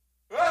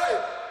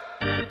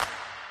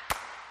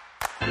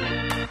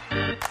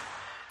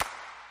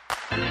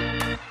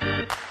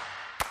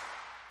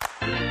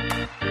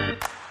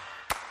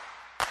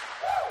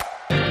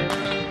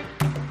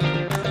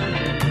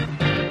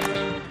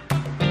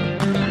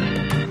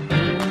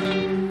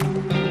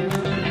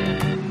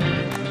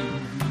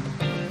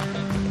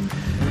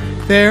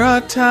There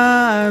are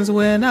times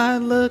when I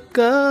look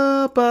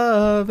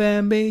above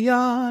and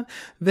beyond.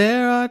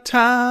 There are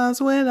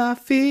times when I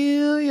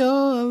feel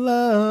your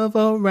love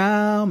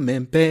around me,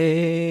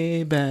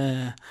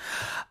 baby.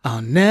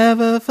 I'll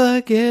never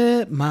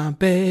forget my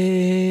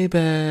baby.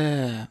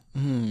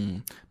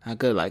 Now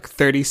good, like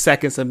 30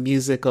 seconds of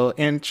musical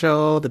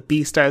intro. The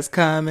beat starts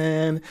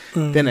coming.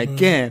 Mm-hmm. Then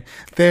again,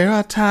 there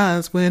are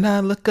times when I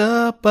look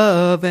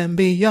above and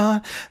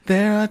beyond.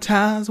 There are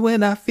times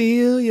when I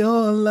feel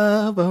your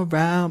love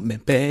around me,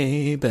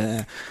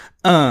 baby.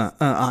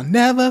 I'll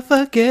never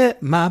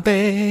forget my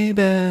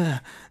baby.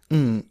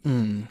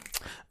 When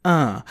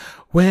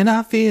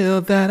I feel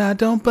that I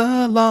don't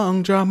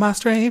belong, draw my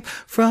strength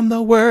from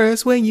the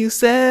words when you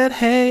said,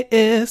 hey,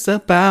 it's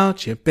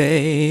about you,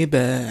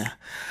 baby.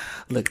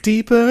 Look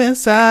deeper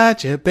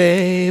inside you,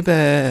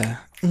 baby.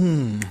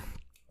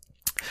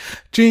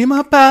 Dream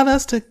about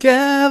us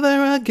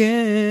together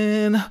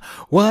again.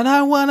 What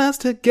I want us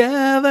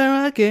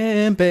together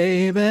again,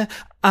 baby.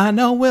 I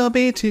know we'll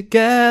be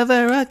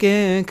together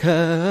again,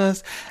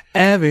 'cause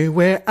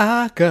everywhere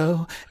I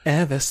go,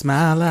 every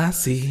smile I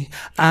see,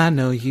 I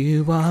know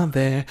you are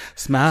there,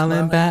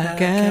 smiling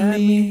back at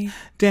me,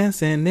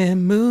 dancing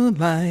in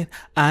moonlight.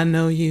 I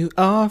know you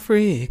are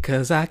free,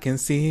 'cause I can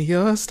see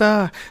your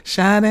star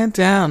shining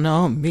down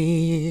on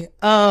me.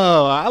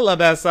 Oh, I love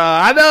that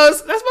song. I know,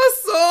 that's my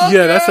song.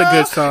 Yeah, that's a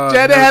good song.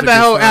 Janet had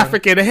that whole song.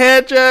 African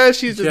headdress.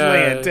 She's just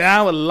laying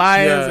down with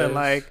lions and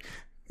like,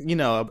 you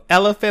know, an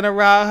elephant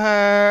around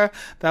her.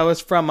 That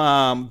was from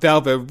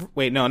Velvet.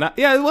 Wait, no, not.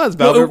 Yeah, it was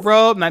Velvet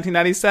Rope,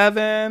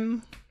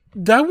 1997.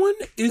 That one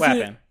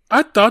isn't.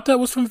 I thought that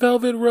was from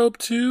Velvet Rope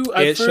too.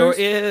 It sure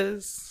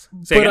is.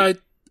 But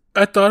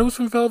I thought it was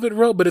from Velvet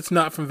Rope, but it's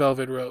not from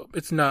Velvet Rope.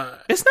 It's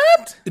not. It's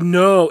not?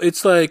 No,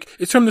 it's like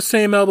it's from the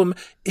same album.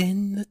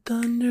 In the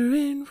thunder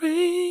and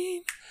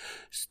rain.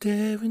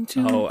 Staring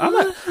to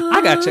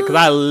I got you, because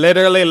I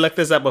literally looked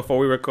this up before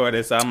we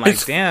recorded, so I'm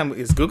like, damn,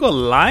 is Google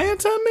lying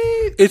to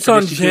me? It's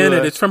on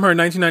Janet. It's from her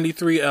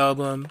 1993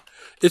 album.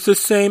 It's the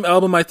same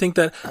album, I think,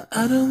 that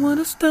I don't want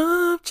to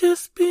stop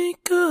just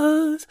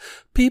because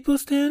people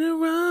stand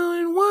around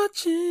and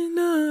watching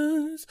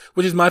us,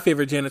 which is my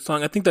favorite Janet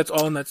song. I think that's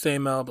all in that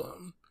same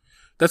album.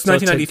 That's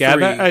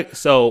 1993. Together,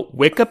 so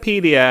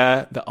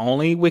Wikipedia, the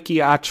only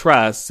wiki I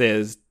trust,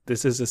 says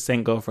this is a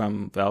single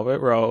from Velvet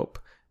Rope,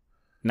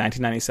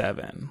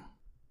 1997.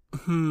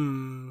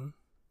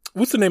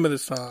 What's the name of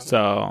this song?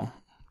 So,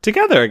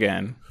 Together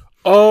Again.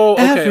 Oh,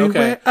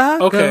 okay.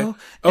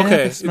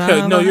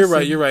 No, you're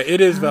right.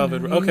 It is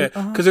Velvet. Okay,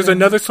 because there's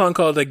another song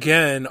called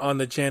Again on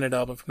the Janet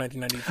album from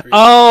 1993.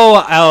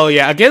 Oh,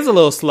 yeah. Again's a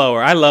little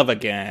slower. I love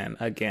Again.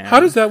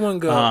 How does that one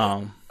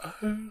go?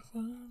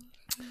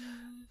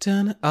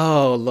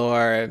 Oh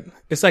Lord,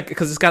 it's like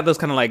because it's got those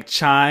kind of like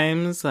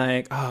chimes.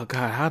 Like, oh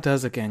God, how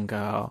does Again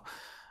go?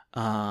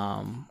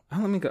 Let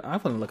me go. I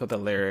want to look up the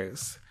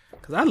lyrics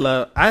because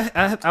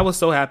I was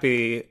so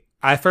happy.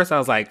 At first I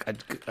was like a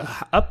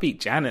upbeat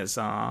Janet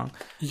song.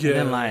 Yeah. And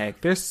then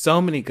like there's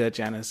so many good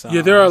Janet songs.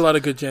 Yeah, there are a lot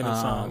of good Janet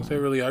songs. There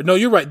really are. No,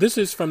 you're right. This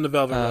is from the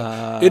Velvet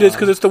Rope. It is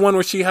because it's the one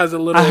where she has a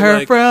little. I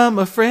heard from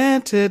a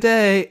friend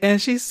today, and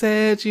she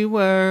said you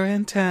were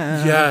in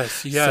town.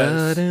 Yes.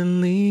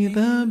 Suddenly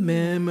the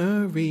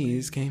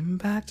memories came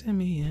back to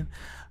me in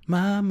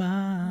my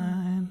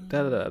mind.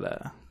 Da da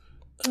da.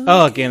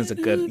 Oh, Again is a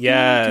good,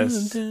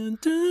 yes. Yeah,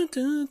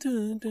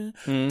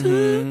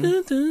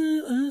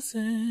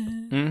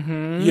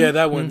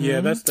 that one.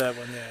 Yeah, that's that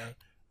one. Yeah.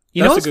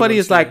 You know what's funny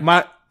is like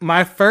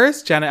my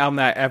first Janet album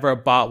that I ever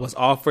bought was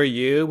All For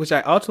You, which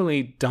I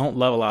ultimately don't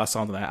love a lot of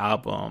songs on that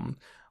album,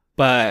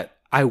 but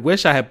I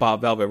wish I had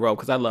bought Velvet Rope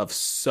because I love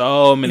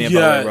so many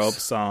Velvet Rope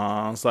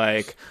songs.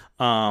 Like,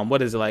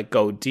 what is it, like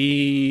Go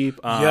Deep?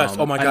 Yes.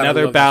 Oh my God.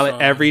 Another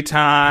Ballad Every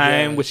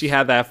Time, which she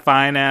had that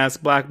fine ass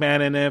black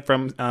man in it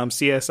from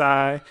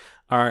CSI,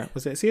 or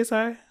was it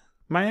CSI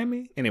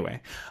Miami?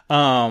 Anyway,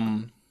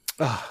 I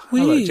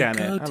love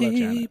Janet.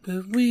 Deep,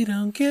 but we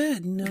don't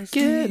get no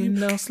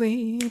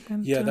sleep.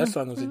 Yeah, that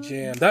song was a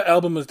jam. That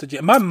album was the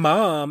jam. My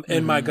mom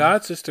and my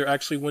god sister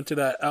actually went to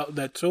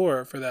that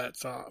tour for that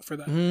song for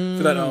that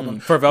album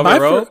for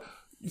Velvet Rope.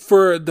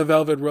 For the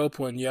Velvet Rope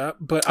one, yeah.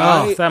 But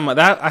I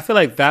feel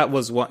like that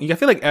was one. I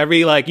feel like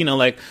every like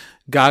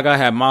Gaga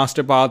had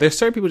Monster Ball. There's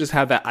certain people just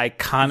have that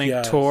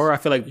iconic tour. I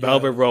feel like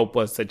Velvet Rope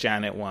was the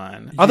Janet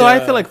one. Although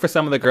I feel like for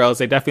some of the girls,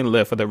 they definitely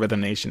live for the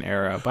Rhythm Nation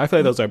era. But I feel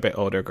like those are a bit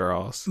older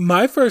girls.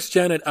 My first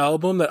Janet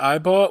album that I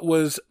bought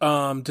was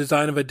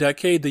Design of a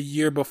Decade, the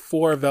year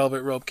before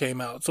Velvet Rope came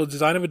out. So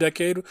Design of a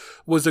Decade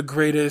was the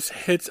greatest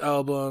hits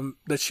album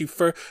that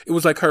it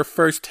was like her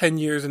first 10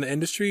 years in the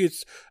industry.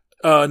 It's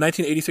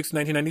 1986 to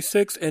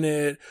 1996, and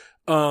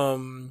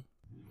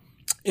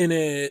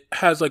it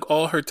has like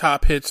all her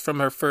top hits from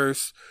her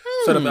first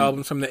set of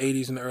albums from the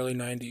 80s and the early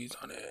 90s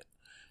on it.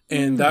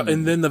 And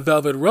then the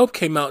Velvet Rope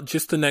came out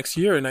just the next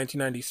year in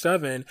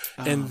 1997.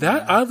 And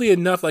that, oddly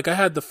enough, like I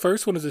had the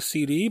first one as a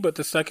CD, but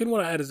the second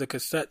one I had as a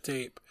cassette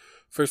tape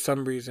for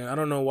some reason. I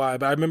don't know why,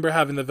 but I remember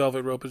having the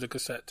Velvet Rope as a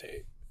cassette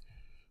tape.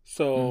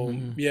 So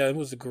yeah, it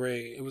was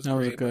great. It was That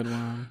great. was a good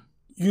one.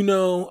 You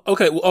know,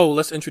 okay. Well,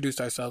 let's introduce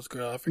ourselves,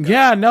 girl. I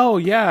forgot.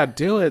 Yeah,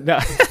 do it. No.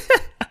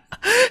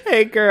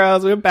 Hey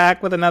girls, we're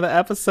back with another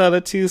episode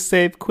of Two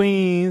Safe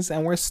Queens,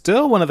 and we're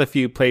still one of the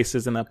few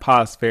places in the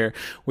podsphere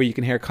where you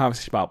can hear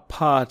conversation about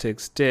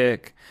politics,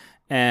 dick,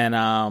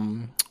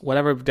 and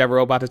whatever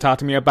Deborah about to talk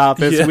to me about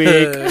this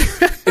week.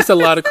 It's a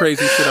lot of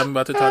crazy shit I'm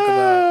about to talk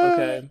about.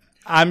 Okay.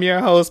 I'm your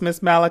host,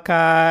 Miss Malachi,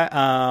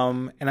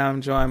 and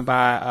I'm joined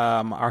by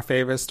our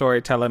favorite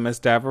storyteller, Miss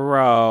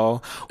Deborah.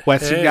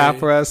 What you got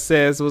for us,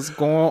 sis? What's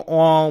going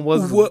on?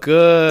 What's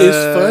good?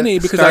 It's funny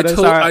because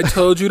I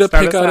told you to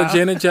pick out a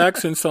Janet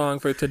Jackson song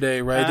for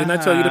today, right? Didn't I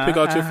tell you to pick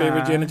out your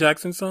favorite Janet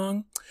Jackson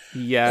song?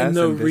 Yes. And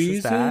the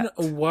reason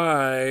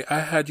why I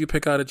had you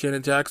pick out a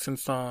Janet Jackson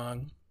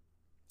song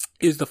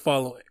is the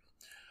following.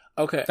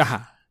 Okay.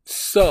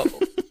 So,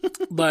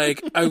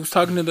 like, I was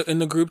talking in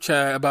the group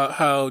chat about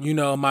how, you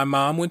know, my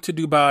mom went to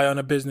Dubai on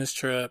a business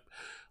trip,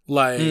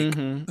 like,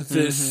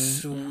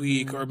 this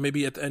week, or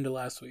maybe at the end of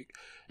last week.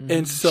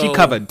 And so she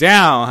covered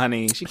down,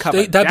 honey. She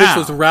covered that down. Bitch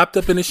was wrapped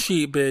up in a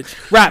sheet, bitch.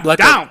 Wrapped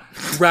down,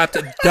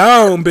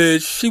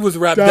 bitch. She was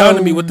wrapped down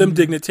to me with them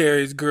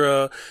dignitaries,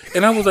 girl.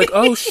 And I was like,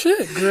 oh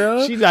shit,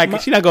 girl. She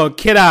not gonna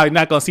kid out. You're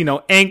not gonna see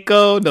no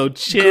ankle, no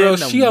chin. Girl,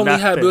 she only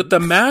had, with the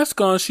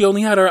mask on, she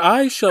only had her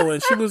eyes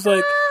showing. She was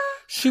like,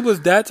 she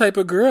was that type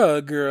of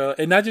girl.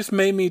 And that just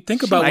made me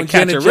think about when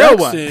Janet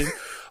Jackson.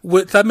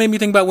 That made me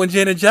think about when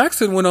Janet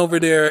Jackson went over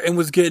there and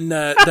was getting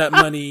that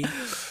money.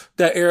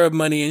 That Arab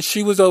money, and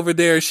she was over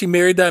there. She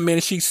married that man,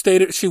 and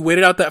she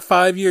waited out that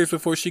 5 years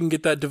before she can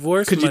get that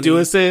divorce. Could money. you do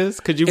it, sis?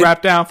 Could you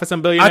rap down for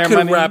some billionaire money?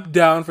 I could rap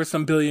down for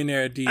some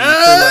billionaire D. So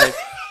like,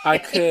 I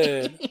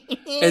could,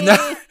 and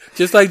that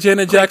just like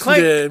Janet Jackson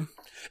did.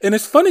 And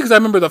it's funny because I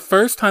remember the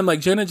first time, like,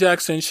 Janet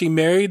Jackson, she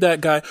married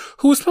that guy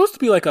who was supposed to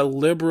be like a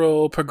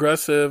liberal,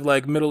 progressive,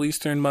 like Middle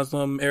Eastern,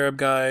 Muslim, Arab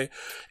guy.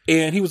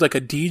 And he was like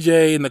a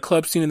DJ in the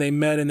club scene, and they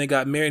met and they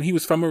got married. And he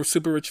was from a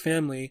super rich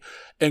family.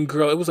 And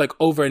girl, it was like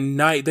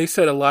overnight. They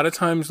said a lot of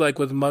times, like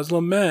with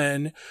Muslim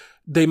men,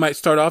 they might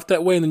start off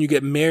that way and then you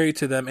get married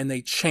to them and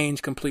they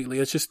change completely.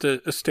 It's just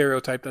a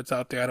stereotype that's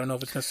out there. I don't know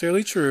if it's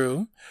necessarily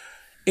true.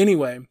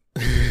 Anyway.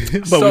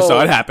 But we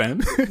saw it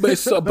happen.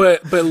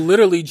 but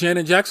literally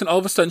Janet Jackson, all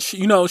of a sudden,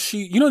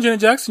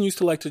 Janet Jackson used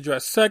to like to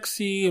dress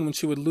sexy, and when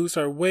she would lose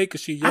her weight, because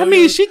she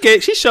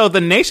showed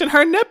the nation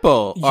her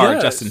nipple. Yes,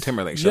 or Justin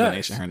Timberlake showed the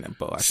nation her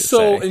nipple, I should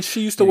say. And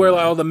she used to wear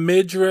like all the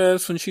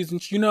midriffs when she's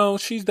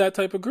she's that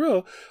type of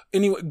girl.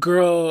 Anyway,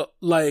 girl,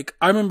 like,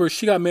 I remember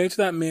she got married to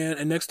that man,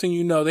 and next thing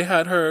you know, they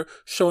had her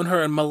showing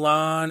her in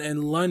Milan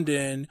and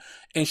London,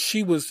 and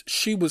she was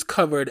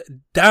covered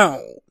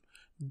down,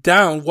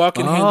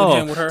 walking hand in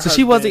hand with her husband.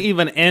 She wasn't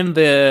even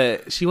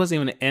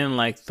in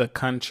like the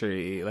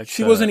country. Like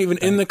she wasn't even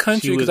in the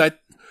country because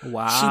she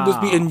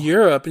was in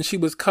Europe, and she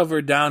was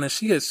covered down, and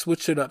she had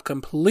switched it up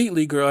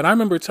completely, girl. And I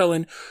remember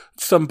telling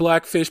some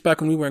Blackfish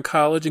back when we were in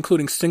college,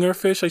 including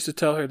Singerfish. I used to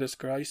tell her this,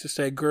 girl. I used to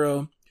say,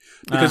 girl,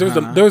 because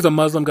there was a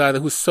Muslim guy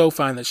that was so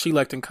fine that she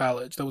liked in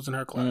college that was in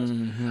her class.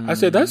 I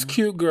said, that's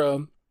cute,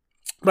 girl.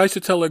 But I used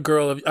to tell her,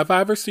 girl, if I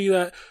ever see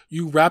that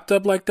you wrapped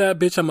up like that,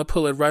 bitch, I'm gonna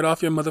pull it right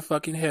off your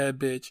motherfucking head,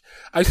 bitch.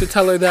 I used to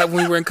tell her that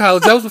when we were in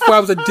college. That was before I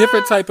was a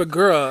different type of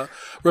girl.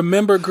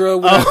 Remember,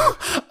 girl?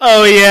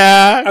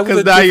 Yeah,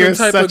 because now you're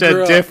such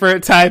a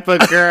different type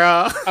of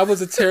girl. I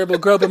was a terrible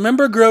girl. But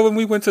remember, girl, when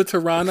we went to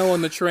Toronto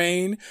on the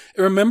train?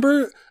 And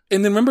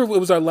then remember, it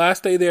was our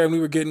last day there, and we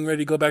were getting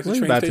ready to go back to the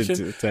train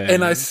station.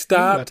 And I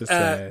stopped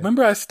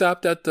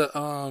at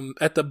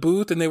the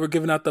booth, and they were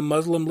giving out the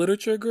Muslim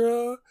literature,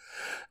 girl.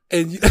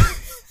 And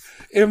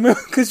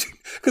because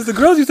the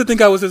girls used to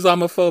think I was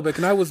Islamophobic,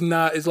 and I was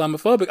not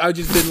Islamophobic. I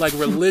just didn't like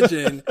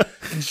religion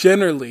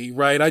generally,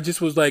 right? I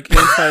just was like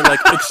anti like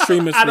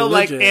extremist. I don't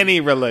religion. like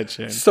any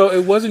religion, so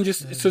it wasn't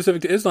just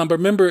specific to Islam. But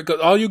remember,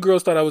 all you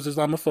girls thought I was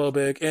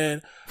Islamophobic,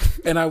 and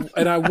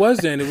I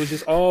wasn't. It was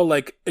just all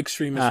like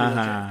extremist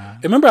religion.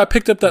 And remember, I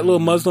picked up that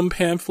little Muslim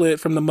pamphlet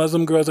from the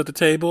Muslim girls at the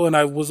table, and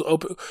I was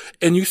open.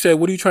 And you said,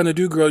 "What are you trying to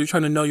do, girl? You're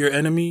trying to know your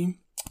enemy."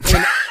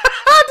 And,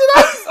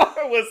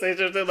 would say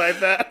something like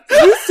that.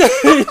 You said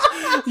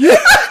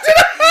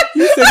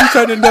you're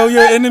trying to know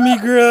your enemy,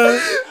 girl.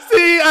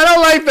 See, I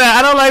don't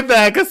like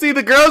that. Because, see,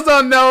 the girls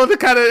don't know the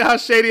kind of how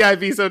shady I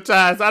be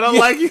sometimes. I don't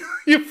like you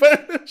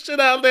put shit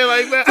out there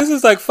like that. This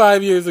is like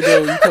 5 years ago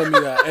when you told me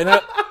that.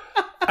 And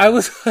I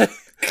was like,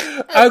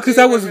 because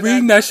I was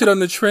reading that shit on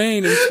the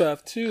train and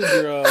stuff too,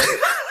 girl.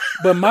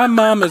 But my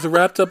mom is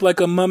wrapped up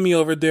like a mummy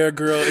over there,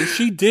 girl. And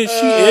she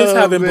is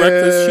having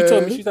breakfast. She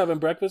told me she's having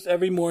breakfast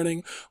every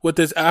morning with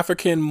this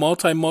African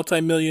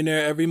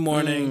multi-millionaire every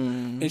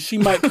morning. And she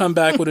might come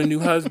back with a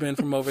new husband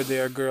from over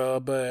there, girl.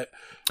 But,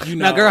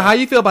 Now, girl, how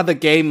you feel about the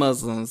gay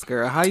Muslims,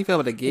 girl? How you feel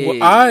about the gays?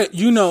 Well,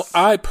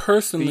 I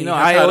personally have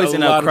had a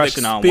lot of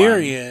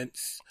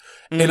experience.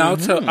 And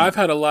I've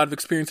had a lot of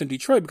experience in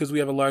Detroit because we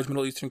have a large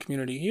Middle Eastern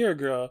community here,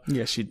 girl.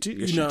 Yes, you do.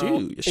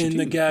 And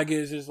the gag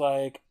is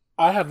like,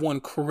 I have one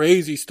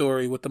crazy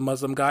story with the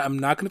Muslim guy. I'm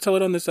not going to tell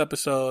it on this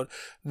episode.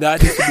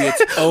 That needs to be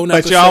its own but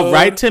episode. y'all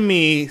write to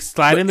me,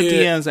 slide in the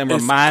DMs, and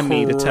remind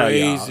me to tell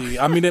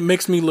y'all. I mean, it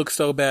makes me look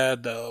so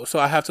bad, though. So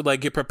I have to,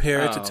 like, get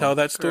prepared to tell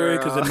that story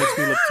because it makes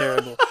me look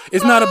terrible.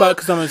 It's not about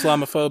because I'm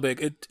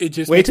Islamophobic. It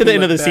just wait till the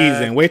end of the bad.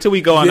 Season. Wait till we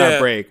go on our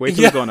break. Wait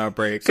till we go on our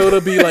break. So it'll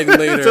be, like,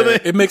 later.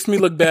 It makes me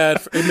look bad.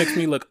 It makes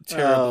me look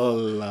terrible. Oh,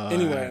 Lord.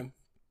 Anyway.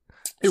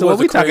 So what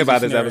we talking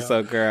about this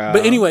episode, girl?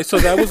 But anyway, so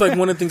that was like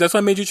one of the things. That's why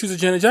I made you choose a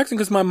Janet Jackson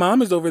because my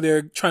mom is over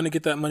there trying to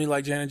get that money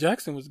like Janet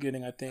Jackson was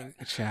getting, I think.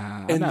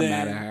 Child, I'm not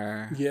mad at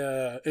her.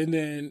 Yeah, and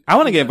then I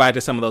want to get invited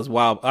to some of those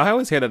wild. I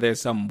always hear that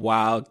there's some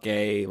wild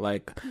gay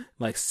like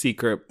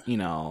secret,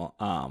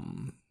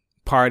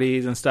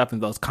 parties and stuff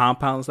and those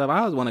compounds and stuff. I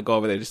always want to go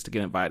over there just to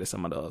get invited to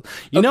some of those.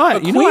 I know a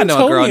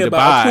girl in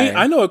Dubai.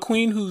 I know a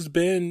queen who's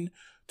been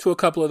to a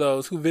couple of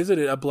those, who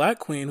visited a black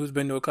queen who's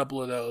been to a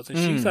couple of those, and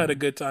she's had a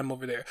good time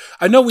over there.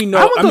 I want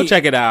to go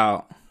check it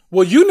out.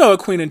 Well, you know a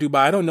queen in Dubai.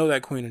 I don't know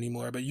that queen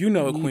anymore, but you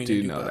know a queen in Dubai.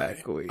 You do know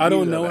that queen. I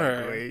don't know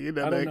her.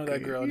 I don't know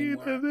that girl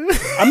anymore.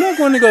 I'm not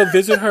going to go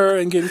visit her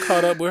and getting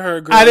caught up with her.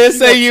 Girl. I didn't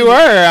say you were.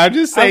 I'm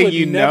just saying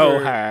you know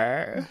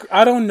her.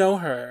 I don't know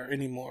her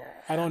anymore.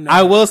 I don't know.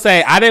 I will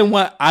say I didn't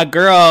want a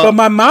girl. But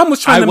my mom was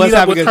trying to meet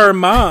up with her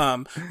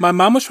mom. My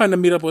mom was trying to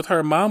meet up with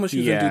her mom when she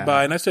was in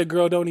Dubai, and I said,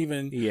 "Girl, don't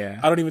even. Yeah,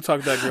 I don't even talk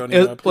to that girl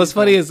anymore." What's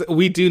funny is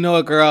we do know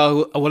a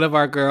girl. One of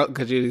our girl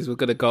Kajulis was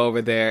gonna go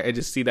over there and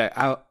just see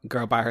that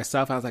girl by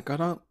herself. I was like, "Girl,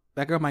 don't."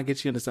 That girl might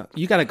get you into something.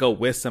 You gotta go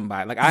with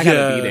somebody. Like I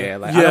gotta be there.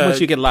 Like I don't want you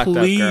to get locked up.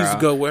 Please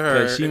go with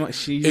her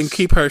and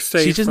keep her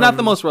safe. She's just not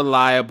the most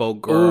reliable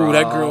girl. Ooh,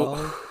 that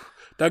girl.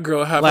 That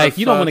girl have like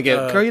you don't want to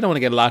get girl. You don't want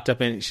to get locked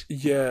up in.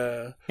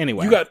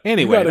 Anyway,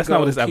 that's not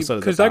what this episode is about.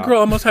 Because that girl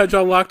almost had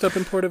y'all locked up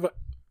in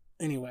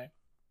Anyway,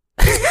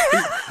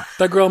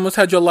 that girl almost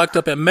had y'all locked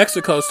up in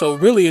Mexico. So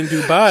really in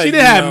Dubai, she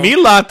didn't have me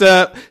locked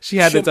up. She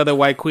had this other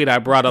white queen I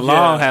brought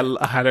along had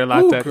her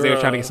locked up because they were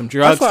trying to get some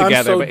drugs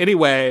together. But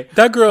anyway,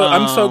 that girl,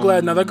 I'm so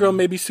glad. Now that girl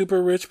may be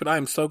super rich, but I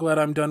am so glad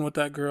I'm done with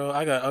that girl.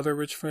 I got other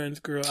rich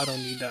friends, girl. I don't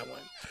need that one.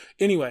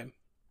 Anyway.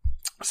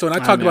 So when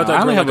I talked about that girl,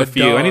 I only have a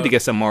few. Dog, I need to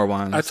get some more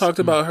ones. I talked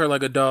about her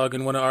like a dog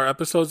in one of our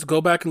episodes.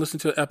 Go back and listen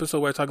to the episode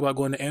where I talk about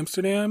going to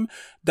Amsterdam.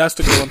 That's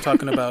the girl I'm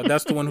talking about.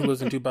 That's the one who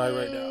lives in Dubai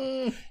right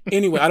now.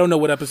 Anyway, I don't know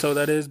what episode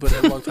that is, but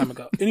a long time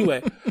ago.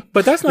 Anyway,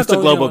 but that's not the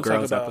only Global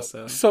Girls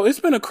episode. So it's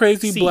been a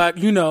crazy black.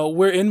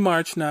 We're in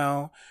March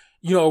now.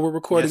 We're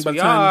recording yes, by the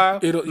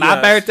time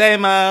my birthday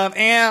month.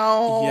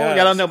 Y'all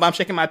don't know, but I'm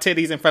shaking my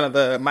titties in front of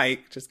the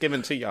mic, just giving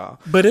it to y'all.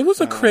 But it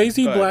was a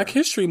crazy Black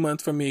History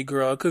Month for me,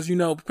 girl, because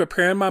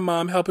preparing my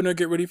mom, helping her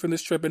get ready for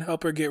this trip, and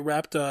help her get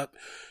wrapped up.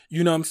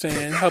 You know what I'm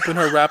saying? Helping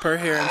her wrap her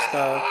hair and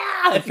stuff,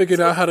 and figured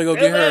out how to go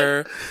get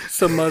her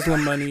some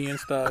Muslim money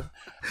and stuff,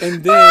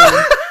 and then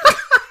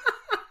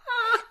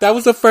that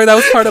was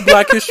part of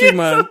Black History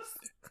Month,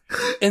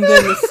 and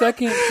then the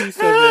second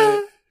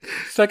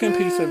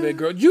piece of it,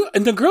 girl.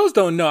 And the girls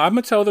don't know. I'm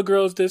gonna tell the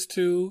girls this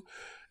too.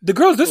 The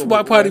girls, this is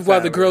why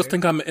the girls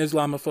think I'm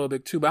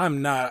Islamophobic too, but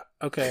I'm not.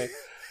 Okay,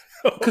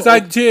 because I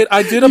did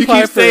apply you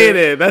keep saying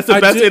it. That's the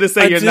best way to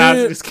say you're not.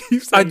 Just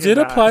keep saying I did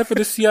apply for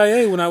the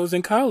CIA when I was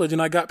in college,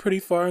 and I got pretty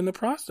far in the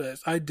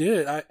process. I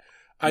did.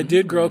 I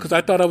did, girl, because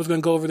I thought I was gonna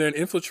go over there and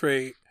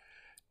infiltrate,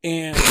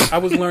 and I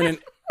was learning.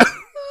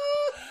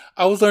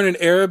 I was learning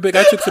Arabic.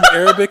 I took some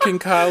Arabic in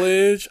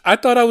college. I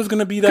thought I was going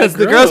to be that girl. Because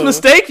the girls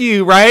mistake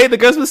you, right? The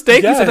girls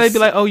mistake you, so they'd be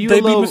like, oh,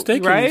 they'd be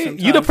mistaken, right?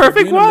 You the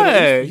perfect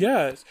one.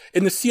 Yes.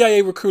 And the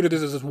CIA recruiter,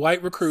 this is this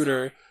white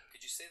recruiter.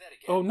 Could you say that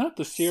again? Oh, not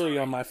the Siri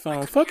on my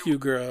phone. Fuck you,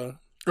 girl.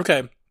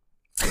 Okay.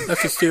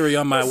 That's the Siri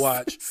on my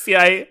watch.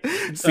 CIA.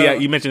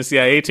 You mentioned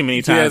CIA too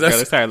many times, girl.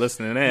 I started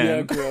listening in.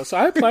 Yeah, girl. So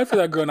I applied for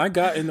that girl, and I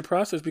got in the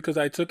process because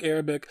I took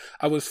Arabic.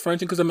 I was French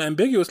because I'm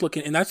ambiguous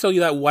looking. And I tell you,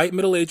 that white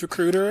middle-aged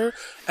recruiter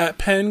at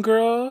Penn,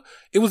 girl,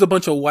 it was a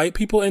bunch of white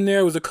people in there.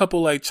 It was a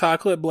couple like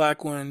chocolate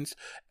black ones,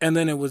 and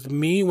then it was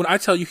me. When I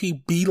tell you, he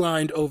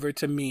beelined over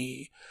to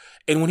me.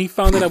 And when he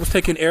found that I was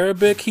taking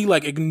Arabic, he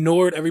like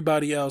ignored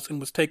everybody else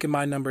and was taking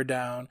my number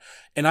down.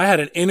 And I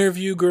had an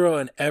interview, girl,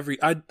 and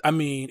I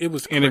mean, it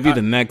was interview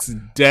the next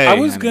day. I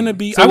was gonna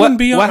be. So I wouldn't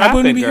be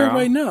here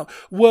right now.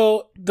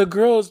 Well, the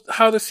girls,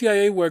 how the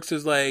CIA works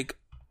is like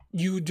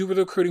you do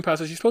the recruiting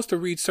process. You're supposed to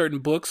read certain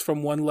books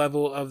from one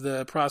level of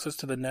the process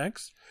to the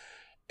next.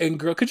 And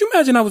girl, could you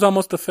imagine I was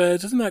almost the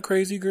feds? Isn't that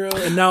crazy, girl?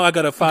 And now I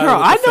got to file. Girl,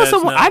 I know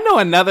someone. I know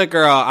another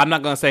girl. I'm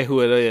not gonna say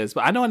who it is,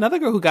 but I know another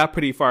girl who got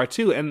pretty far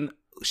too, and.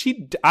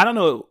 I don't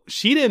know.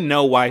 She didn't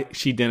know why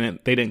they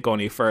didn't go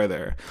any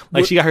further.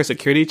 Like she got her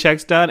security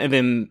checks done and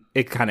then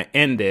it kind of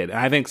ended. And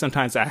I think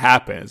sometimes that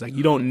happens. Like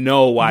you don't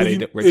know why they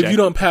reject. If you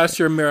don't pass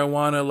your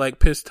marijuana like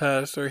piss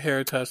test or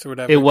hair test or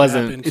whatever. It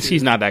wasn't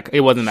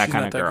that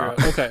kind of girl.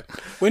 Okay.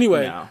 Well,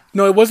 anyway,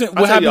 no, it wasn't.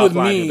 What happened with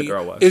me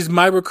is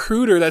my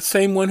recruiter, that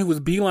same one who was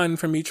beelining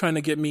for me trying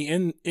to get me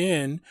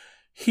in,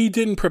 he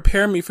didn't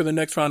prepare me for the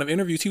next round of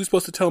interviews. He was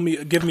supposed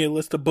to give me a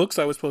list of books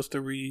I was supposed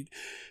to read.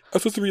 I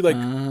was supposed to read like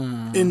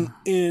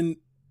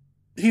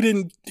he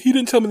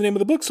didn't tell me the name of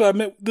the book, so I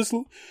met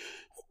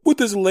with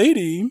this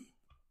lady,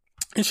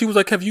 And she was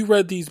like, have you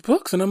read these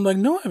books? And I'm like,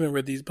 no, I haven't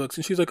read these books.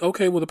 And she's like,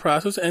 okay, well, the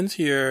process ends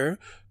here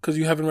because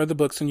you haven't read the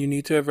books and you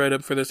need to have read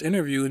it for this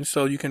interview. And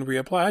so you can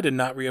reapply. I did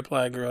not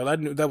reapply, girl. I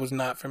knew that was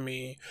not for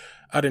me.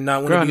 I did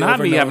not want to be not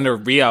me having to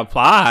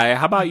reapply.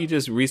 How about you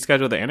just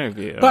reschedule the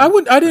interview? But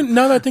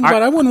now that I think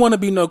about it, I wouldn't want to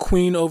be no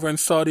queen over in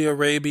Saudi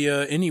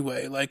Arabia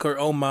anyway, like, or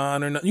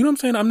Oman or not. You know what I'm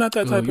saying? I'm not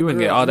that type of girl. You wouldn't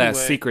get all anyway. that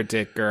secret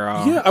dick,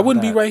 girl. Yeah, I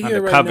wouldn't be right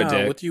here right now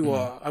dick. with you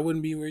all. I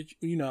wouldn't be,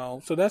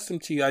 so that's some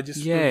tea I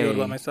just revealed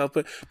about myself.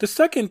 But the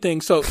second thing,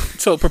 so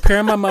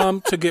preparing my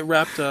mom to get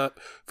wrapped up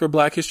for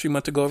Black History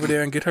Month to go over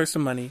there and get her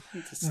some money.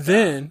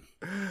 Then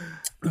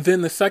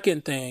the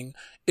second thing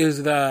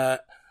is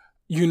that,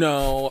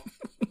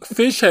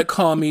 Fish had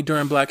called me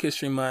during Black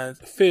History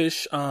Month.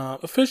 Fish I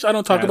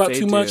don't talk about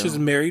too much is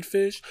married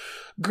Fish.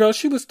 Girl,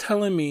 she was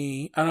telling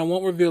me, and I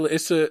won't reveal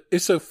it.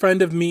 It's a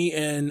friend of me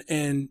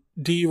and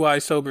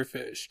DUI sober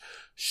Fish.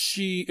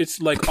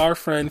 It's like our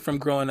friend from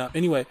growing up.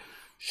 Anyway,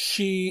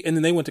 and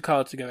then they went to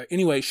college together.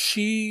 Anyway,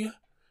 she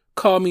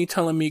called me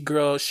telling me,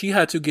 girl, she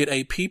had to get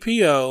a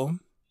PPO,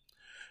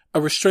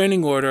 a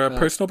restraining order, a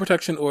personal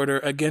protection order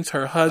against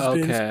her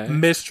husband's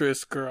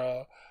mistress,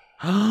 girl.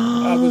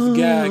 I was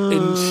gagged,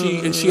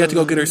 and she had to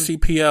go get her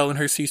CPL and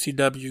her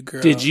CCW,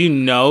 girl. Did you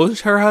know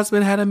her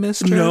husband had a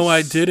mistress? No,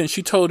 I didn't.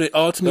 She told it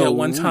all to me at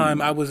one time.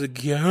 I was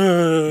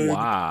gagged.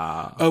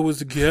 Wow. I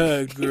was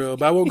gagged, girl.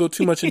 But I won't go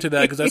too much into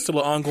that because that's still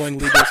an ongoing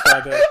legal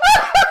saga.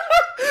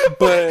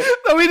 But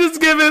are we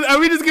just giving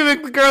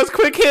the girls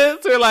quick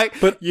hits? Or like,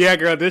 yeah,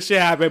 girl, this shit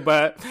happened,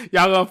 but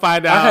y'all gonna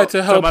find out. I had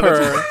to help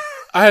her.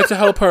 I had to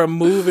help her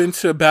move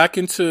back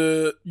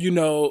into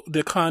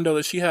the condo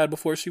that she had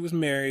before she was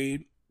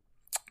married.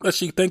 That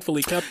she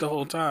thankfully kept the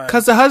whole time.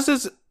 Because the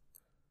husband's,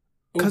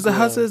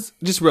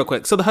 just real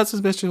quick. So the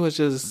husband's mistress was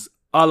just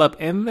all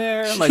up in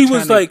there? He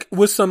was like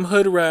with some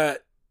hood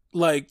rat,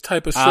 like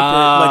type of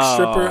stripper,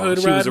 stripper hood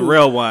rat. She was a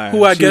real one.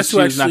 Who I guess she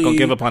was not going to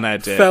give up on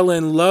that dick. Fell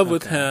in love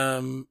with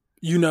him,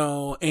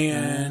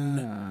 and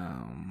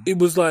it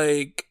was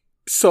like,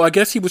 so I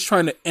guess he was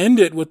trying to end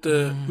it with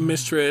the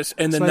mistress.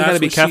 And then so you got to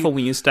be careful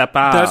when you step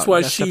out. That's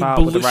why she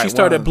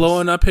started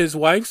blowing up his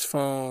wife's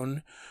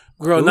phone.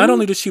 Girl, not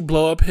only did she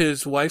blow up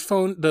his wife's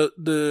phone,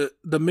 the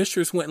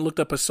mistress went and looked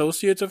up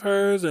associates of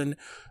hers and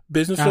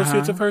business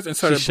associates of hers and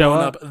started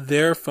blowing up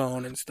their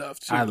phone and stuff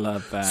too. I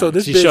love that. So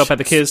this did she show up at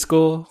the kids'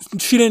 school?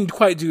 She didn't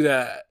quite do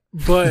that,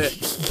 but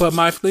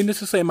needless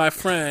to say, my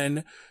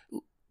friend,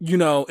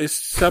 is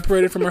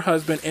separated from her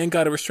husband and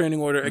got a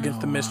restraining order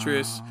against the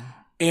mistress.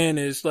 And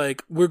is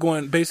like, we're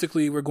going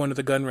to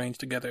the gun range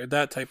together.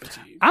 That type of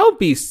tea. I would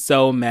be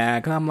so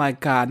mad because I'm like,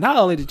 God, not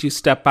only did you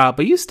step out,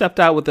 but you stepped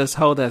out with this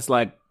hoe that's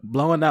like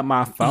blowing up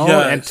my phone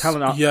and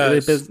telling all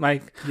business.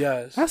 Like,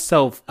 that's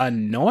so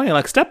annoying.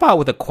 Like, step out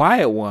with a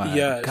quiet one.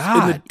 Yes.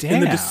 God damn.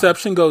 And the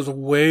deception goes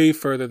way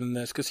further than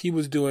this because he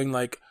was doing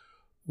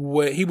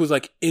he was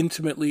like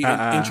intimately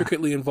and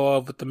intricately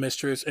involved with the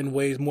mistress in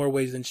more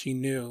ways than she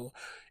knew.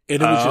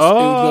 And it was it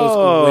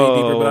goes way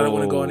deeper, but I don't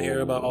want to go on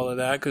air about all of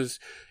that because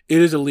it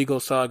is a legal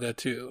saga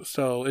too.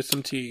 So it's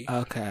some tea.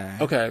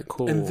 Okay.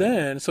 Cool. And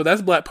then, so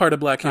that's part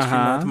of Black History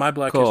Month. My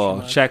Black History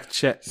Month.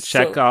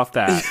 Check off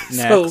that.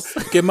 Next.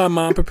 So get my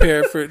mom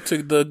prepared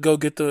to go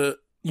get the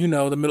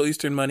Middle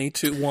Eastern money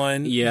to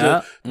one.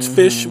 Yeah.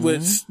 Fish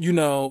with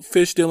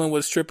Fish dealing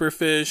with stripper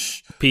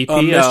Fish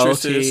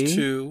mistresses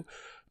too.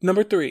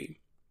 Number 3.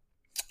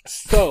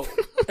 So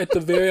I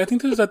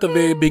think this is at the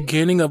very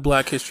beginning of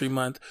Black History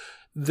Month.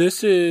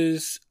 This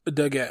is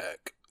the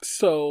gag.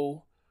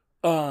 So,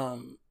 I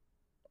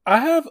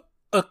have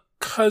a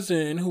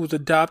cousin who was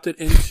adopted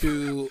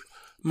into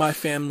my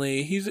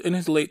family. He's in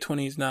his late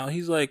 20s now.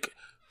 He's like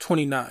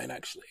 29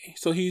 actually.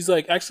 So he's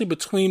like actually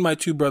between my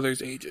two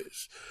brothers'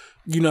 ages.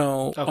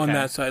 On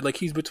that side, like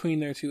he's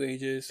between their two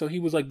ages. So he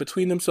was like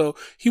between them. So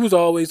he was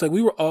always like,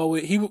 we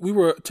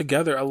were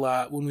together a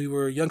lot when we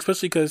were young,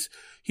 especially because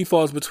he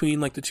falls between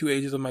like the two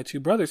ages of my two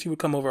brothers. He would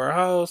come over our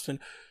house and,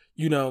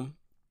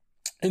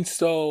 and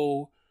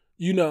so,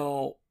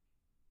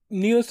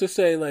 needless to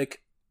say,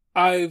 like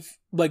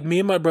me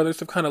and my brothers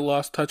have kind of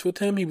lost touch with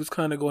him. He was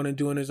kind of going and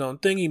doing his own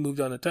thing. He moved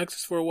on to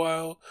Texas for a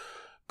while.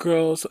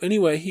 Girl. So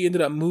anyway, he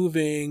ended up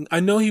moving. I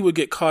know he would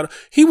get caught.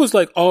 He was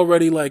like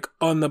already like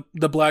on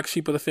the black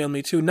sheep of the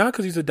family too. Not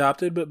because he's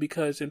adopted, but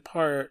because in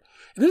part,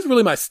 and this is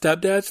really my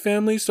stepdad's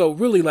family. So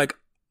really like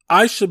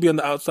I should be on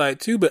the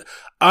outside too, but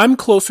I'm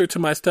closer to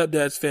my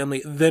stepdad's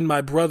family than my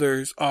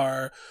brothers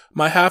are.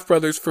 My half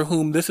brothers for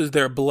whom this is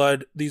their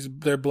blood,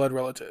 their blood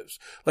relatives.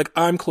 Like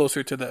I'm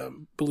closer to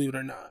them, believe it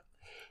or not.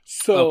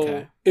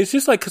 So it's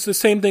just like, cause the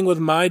same thing with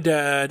my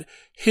dad,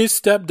 his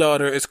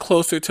stepdaughter is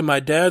closer to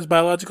my dad's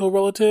biological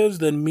relatives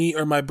than me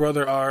or my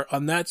brother are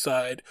on that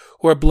side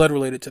who are blood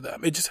related to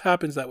them. It just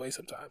happens that way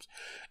sometimes.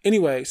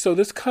 Anyway, so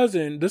this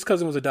cousin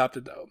was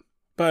adopted though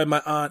by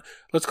my aunt.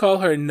 Let's call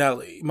her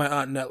Nellie, my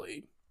aunt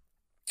Nellie.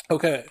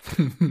 Okay.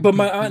 But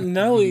my aunt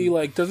Nellie,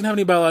 like, doesn't have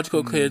any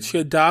biological kids. She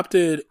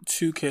adopted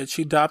 2 kids.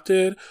 She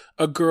adopted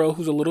a girl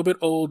who's a little bit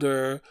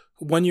older,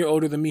 1 year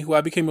older than me, who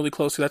I became really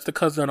close to. That's the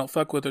cousin I don't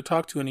fuck with or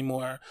talk to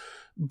anymore.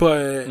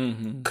 But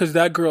because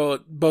that girl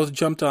both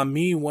jumped on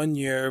me one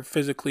year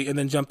physically and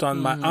then jumped on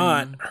my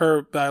aunt,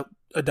 her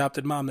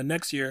adopted mom, the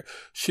next year.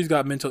 She's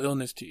got mental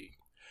illness tea.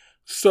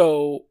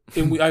 So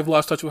I've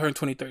lost touch with her in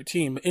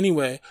 2013. But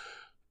anyway,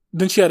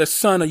 then she had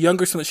a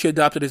younger son that she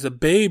adopted as a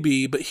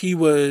baby, but he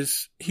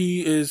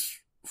is,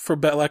 for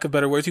lack of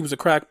better words, he was a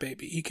crack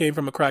baby. He came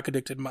from a crack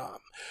addicted mom.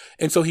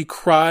 And so he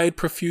cried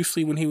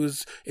profusely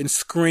and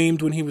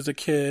screamed when he was a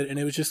kid. And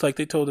it was just like,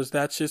 they told us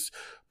that's just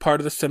part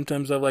of the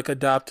symptoms of like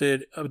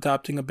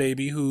adopting a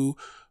baby who,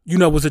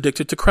 was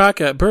addicted to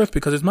crack at birth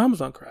because his mom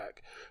was on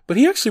crack. But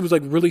he actually was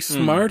like really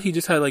smart. He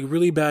just had like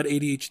really bad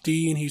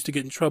ADHD and he used to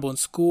get in trouble in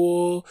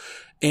school.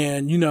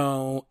 And,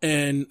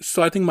 and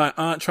so I think my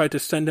aunt tried to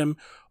send him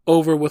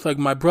over with like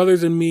my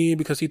brothers and me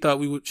because he thought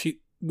we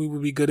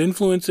would be good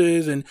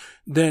influences. And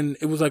then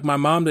it was like my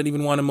mom didn't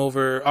even want him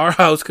over our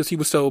house because he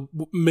was so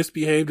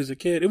misbehaved as a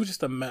kid. It was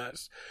just a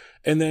mess.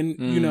 And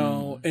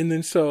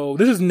then, so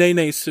this is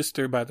Nene's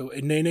sister, by the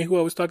way. Nene, who I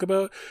always talk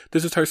about,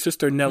 this is her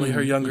sister, Nelly,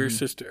 her younger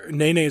sister.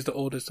 Nene is the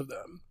oldest of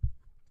them.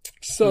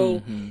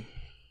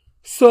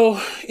 So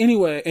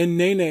anyway, and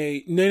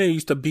Nene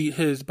used to beat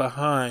his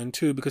behind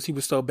too because he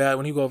was so bad.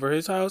 When he go over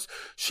his house,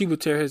 she would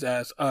tear his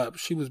ass up.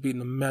 She was beating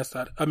the mess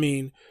out.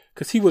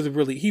 Because he was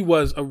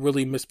a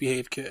really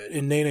misbehaved kid,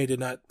 and Nene did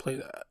not play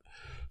that.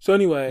 So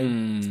anyway,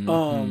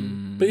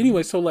 but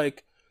anyway, so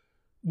like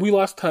we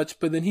lost touch.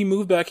 But then he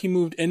moved back. He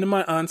moved into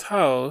my aunt's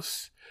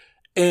house,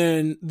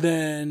 and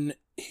then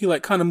he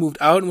like kind of moved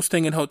out and was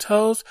staying in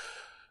hotels.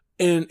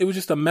 And it was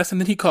just a mess. And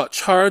then he caught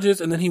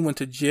charges and then he went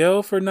to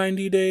jail for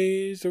 90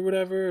 days or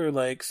whatever, or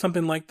like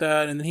something like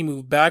that. And then he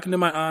moved back into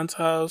my aunt's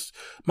house,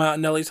 my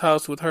Aunt Nellie's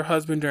house with her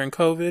husband during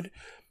COVID.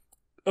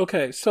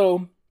 Okay.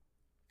 So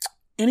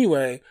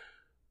anyway,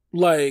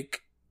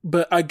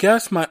 but I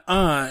guess my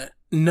Aunt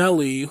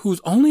Nellie,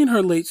 who's only in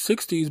her late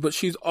 60s, but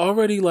she's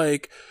already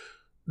like,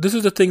 this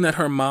is the thing that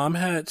her mom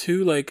had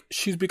too. Like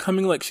she's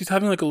having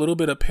like a little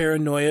bit of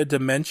paranoia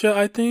dementia,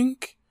 I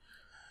think.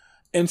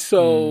 And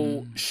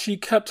so she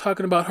kept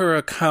talking about her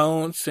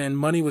accounts and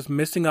money was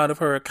missing out of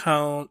her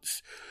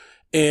accounts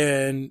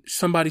and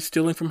somebody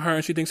stealing from her.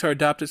 And she thinks her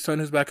adopted son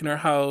who's back in her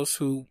house,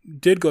 who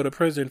did go to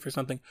prison for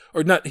something,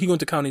 or not, he went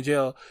to county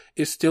jail,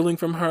 is stealing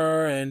from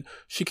her. And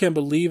she can't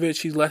believe it.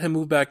 She's let him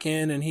move back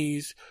in and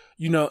he's,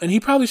 and he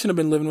probably shouldn't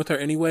have been living with her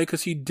anyway,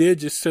 because he did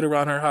just sit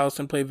around her house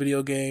and play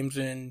video games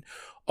and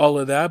all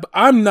of that. But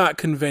I'm not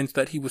convinced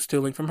that he was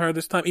stealing from her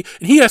this time. And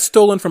he has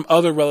stolen from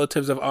other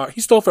relatives of ours.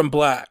 He stole from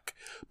Black.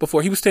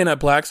 Before, he was staying at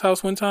Black's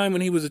house one time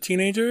when he was a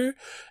teenager,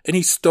 and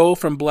he stole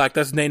from Black.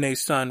 That's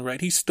Nene's son,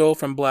 right? He stole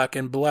from Black,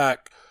 and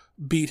Black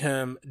beat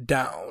him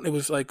down. It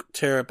was like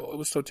terrible. It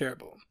was so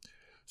terrible.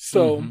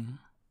 So,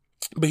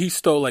 but he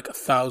stole like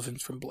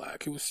thousands from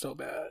Black. It was so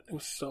bad. It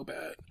was so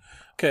bad.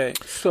 Okay,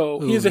 so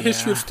he has a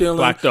history of stealing.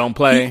 Black don't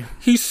play.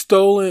 He's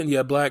stolen.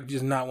 Yeah, Black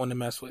is not one to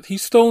mess with.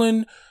 He's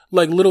stolen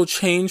like little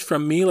change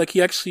from me. Like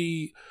he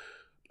actually.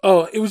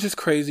 Oh, it was just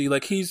crazy.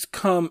 Like he's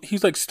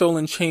like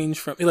stolen change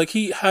from, like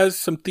he has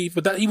some thief,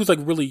 but that he was like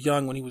really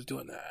young when he was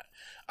doing that.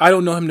 I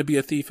don't know him to be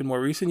a thief in more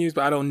recent years,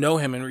 but I don't know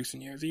him in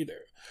recent years either.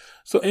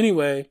 So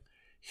anyway,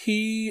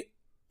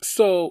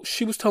 so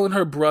she was telling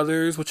her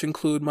brothers, which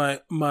include my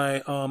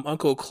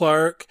Uncle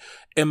Clark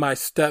and my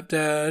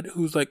stepdad,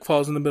 who's like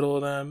falls in the middle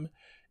of them.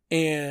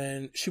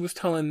 And she was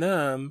telling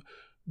them,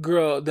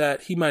 girl,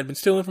 that he might have been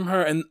stealing from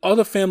her, and all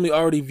the family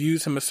already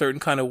views him a certain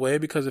kind of way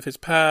because of his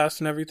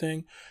past and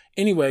everything.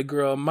 Anyway,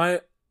 girl,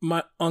 my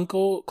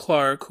Uncle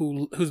Clark,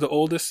 who's the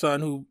oldest son,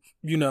 who,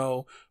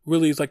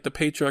 really is like the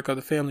patriarch of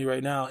the family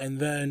right now, and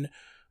then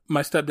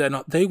my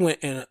stepdad, they went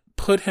and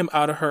put him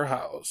out of her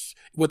house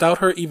without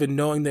her even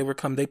knowing they were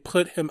coming. They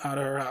put him out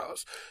of her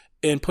house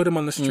and put him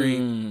on the street.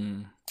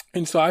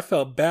 And so I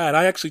felt bad.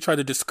 I actually tried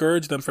to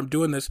discourage them from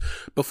doing this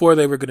before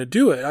they were going to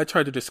do it. I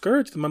tried to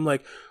discourage them. I'm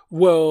like,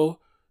 well,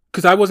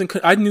 because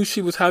I knew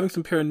she was having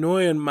some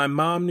paranoia, and my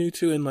mom knew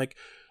too, and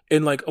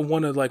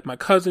one of like my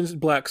cousin's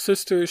Black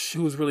sisters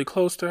who was really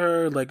close to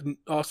her, like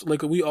also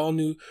like we all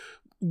knew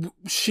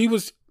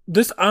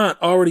this aunt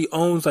already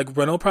owns like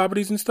rental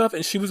properties and stuff,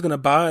 and she was going to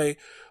buy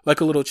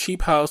like a little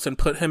cheap house and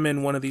put him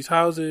in one of these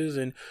houses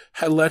and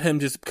let him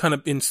just kind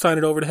of sign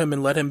it over to him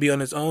and let him be on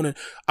his own. And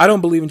I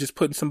don't believe in just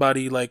putting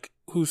somebody like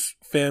whose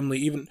family,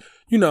 even,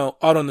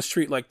 out on the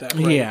street like that.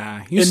 Right?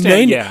 Yeah.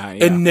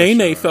 And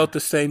Nene felt the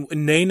same.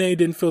 Nene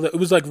didn't feel that. It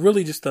was like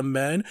really just the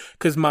men,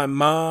 because my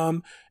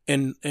mom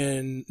and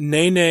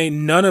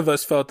Nene, none of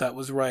us felt that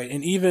was right.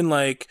 And even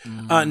like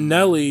Aunt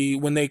Nellie,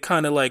 when they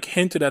kind of like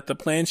hinted at the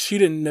plan, she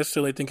didn't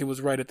necessarily think it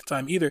was right at the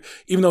time either,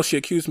 even though she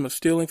accused him of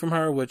stealing from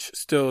her, which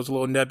still is a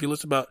little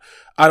nebulous about,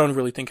 I don't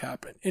really think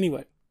happened.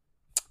 Anyway,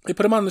 they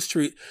put him on the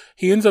street.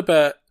 He ends up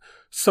at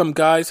some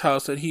guy's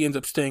house that he ends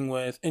up staying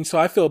with. And so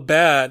I feel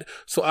bad.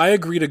 So I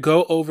agree to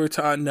go over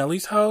to Aunt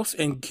Nellie's house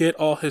and get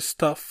all his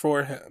stuff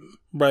for him.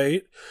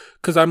 Right?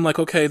 Cause I'm like,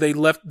 okay, they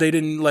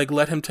didn't like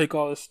let him take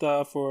all his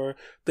stuff, or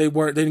they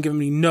didn't give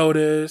him any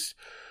notice.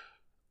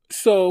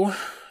 So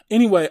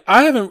anyway,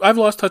 I've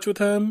lost touch with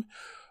him,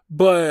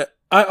 but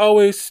I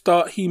always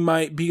thought he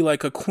might be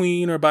like a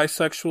queen or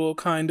bisexual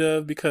kind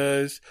of,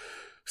 because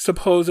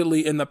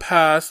supposedly in the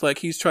past, like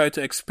he's tried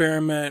to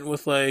experiment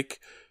with like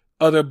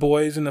other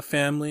boys in the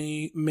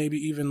family, maybe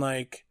even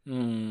like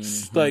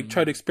like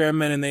try to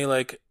experiment, and they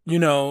like, you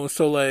know,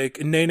 so like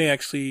Nene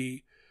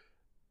actually,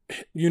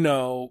 you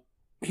know,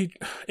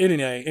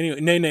 anyway,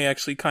 Nene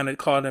actually kind of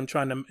caught him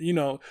trying to, you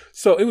know,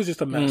 so it was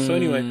just a mess. So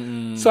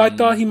anyway, so I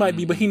thought he might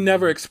be, but he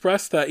never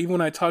expressed that. Even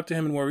when I talked to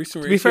him in more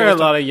recent. To be fair, a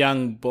lot of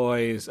young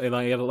boys, he had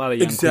a lot of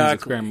young queens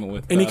experiment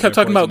with, and he kept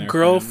talking about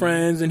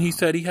girlfriends, family. And he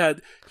said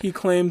he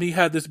claimed he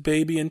had this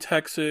baby in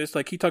Texas.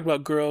 Like he talked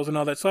about girls and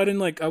all that. So I didn't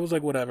like. I was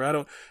like,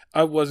 whatever.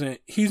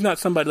 He's not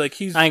somebody like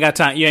he's. I ain't got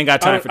time. You ain't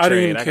got time for trade. I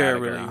didn't even care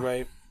really,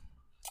 right?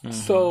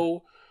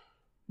 So,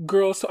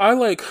 so I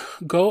like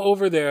go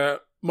over there.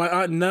 My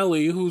Aunt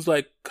Nellie, who's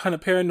like kind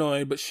of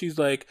paranoid, but she's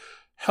like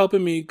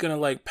helping me, gonna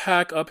like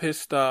pack up his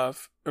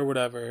stuff or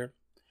whatever.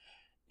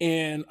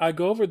 And I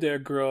go over there,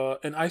 girl,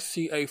 and I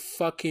see a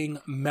fucking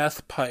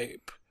meth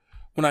pipe.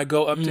 When I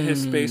go up to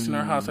his space in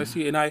our house, I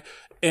see it,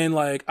 and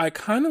I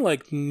kind of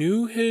like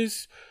knew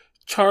his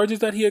charges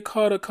that he had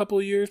caught a couple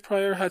of years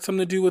prior had something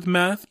to do with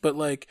meth, but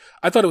like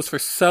I thought it was for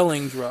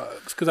selling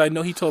drugs, because I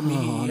know he told me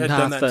he had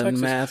done that in Texas. Not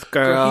the meth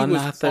girl,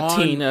 not the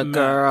Tina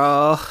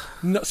girl.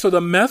 No, so the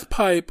meth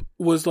pipe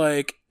was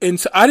like, and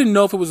so I didn't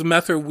know if it was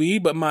meth or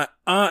weed, but my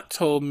aunt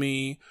told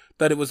me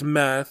that it was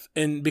meth,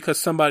 and because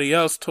somebody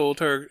else told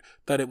her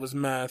that it was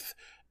meth,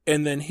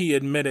 and then he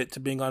admitted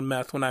to being on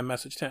meth when I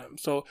messaged him.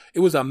 So it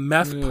was a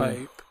meth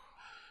pipe.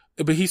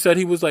 But he said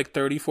he was like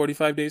 30,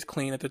 45 days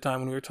clean at the time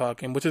when we were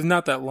talking, which is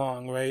not that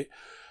long, right?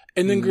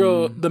 And then,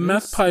 girl, the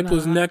meth pipe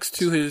was next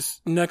to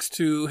his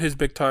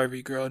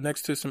Biktarvy, girl,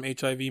 next to some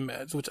HIV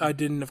meds, which I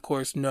didn't, of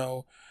course,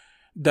 know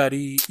that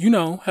he, you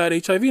know, had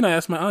HIV. And I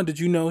asked my aunt, did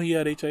you know he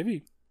had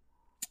HIV?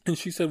 And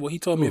she said, well, he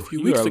told me a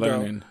few weeks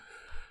ago.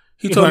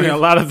 He told me a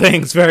lot of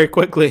things very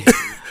quickly.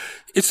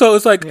 It's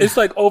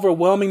like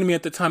overwhelming to me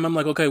at the time. I'm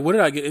like, okay, what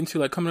did I get into?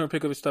 Like, coming over and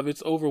pick up his stuff.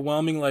 It's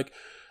overwhelming. Like,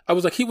 I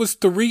was like, he was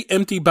 3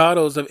 empty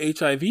bottles of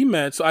HIV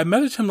meds. So I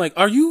messaged him like,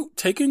 are you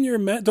taking your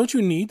med? Don't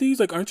you need these?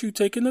 Like, aren't you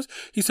taking this?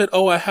 He said,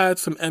 oh, I had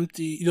some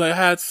empty, you know, I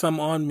had some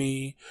on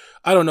me.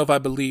 I don't know if I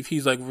believe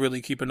he's like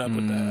really keeping up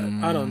with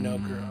that. I don't know,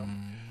 girl.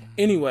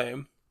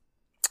 Anyway,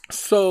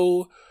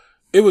 so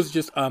it was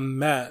just a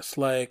mess.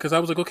 Like, cause I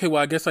was like, okay,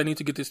 well, I guess I need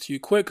to get this to you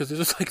quick, cause there's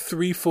just like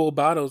 3 full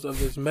bottles of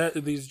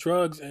these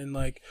drugs, and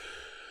like,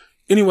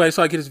 anyway,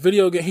 so I get his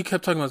video game. He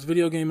kept talking about his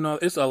video game and all.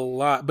 It's a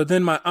lot. But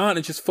then my aunt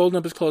is just folding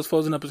up his clothes.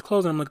 And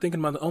I'm like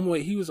thinking about, oh,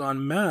 wait, he was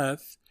on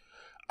meth.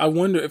 I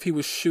wonder if he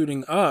was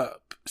shooting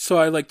up. So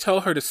I like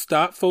tell her to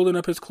stop folding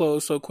up his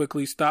clothes so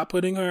quickly. Stop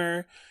putting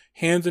her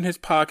hands in his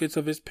pockets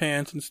of his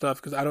pants and stuff,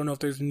 because I don't know if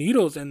there's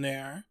needles in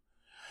there.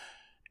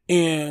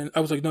 And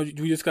I was like, no,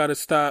 we just got to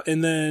stop.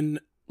 And then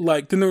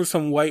there was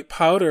some white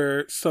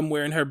powder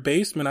somewhere in her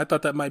basement. I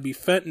thought that might be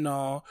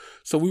fentanyl.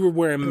 So we were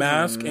wearing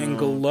masks and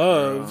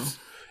gloves.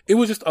 Girl. It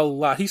was just a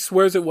lot. He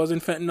swears it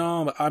wasn't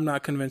fentanyl, but I'm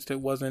not convinced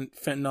it wasn't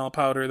fentanyl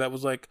powder that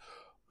was like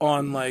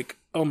on like,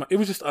 oh my, it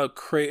was just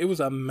it was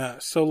a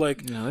mess. So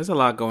like, no, there's a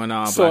lot going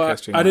on. So I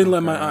didn't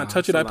let my aunt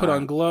touch it. I put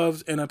on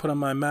gloves and I put on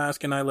my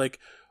mask, and I like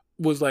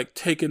was like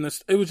taking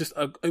this. It was just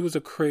it was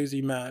a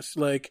crazy mess.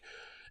 Like,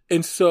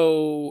 and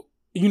so,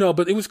 you know,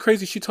 but it was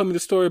crazy. She told me the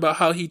story about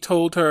how he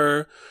told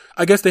her,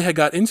 I guess they had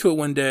got into it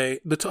one day,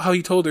 how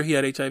he told her he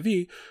had HIV.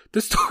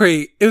 This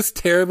story is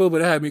terrible,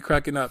 but it had me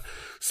cracking up.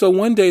 So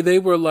one day they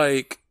were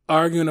like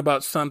arguing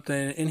about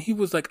something, and he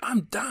was like,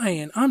 I'm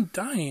dying.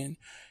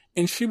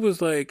 And she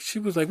was like,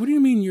 what do you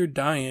mean you're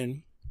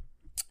dying?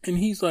 And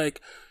he's like,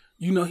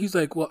 you know,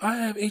 well, I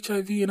have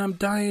HIV and I'm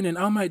dying, and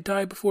I might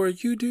die before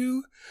you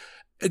do.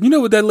 And you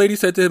know what that lady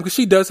said to him? Because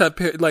she does have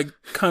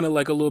kind of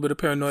like a little bit of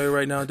paranoia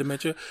right now and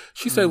dementia.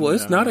 She said, well,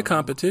 it's not a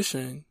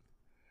competition.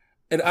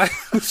 And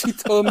she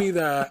told me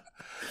that.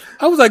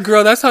 I was like,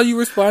 girl, that's how you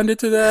responded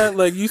to that?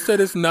 Like, you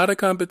said it's not a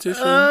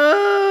competition?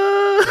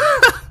 Girl,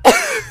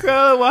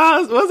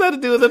 what's that to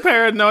do with the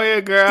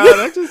paranoia, girl?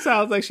 That just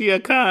sounds like she a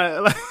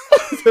cunt.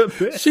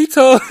 She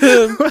told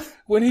him,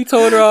 when he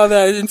told her all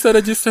that, instead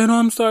of just saying, oh,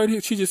 I'm sorry,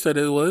 she just said,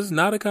 well, it's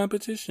not a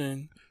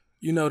competition.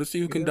 You know, to see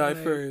who can die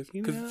first.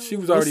 Because she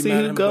was already mad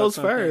at him. Who goes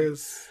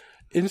first.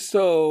 And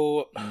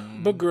so,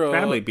 but girl.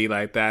 Family be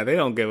like that. They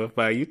don't give a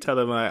fuck. You tell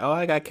them like, oh,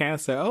 I got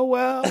cancer. Oh,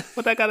 well,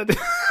 what I gotta do?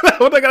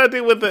 What I gotta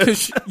do with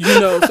this? You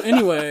know, so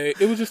anyway,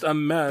 it was just a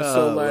mess. Oh,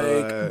 so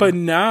like, Lord. But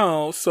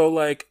now, so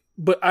like,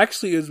 but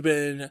actually it's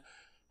been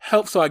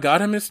help. So I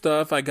got him his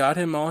stuff. I got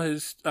him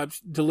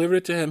I've delivered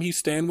it to him. He's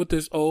staying with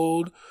this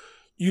old,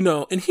 you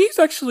know, and he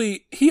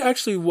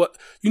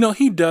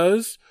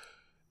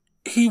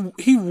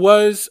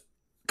was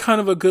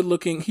kind of a good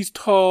looking, he's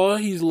tall,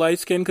 he's light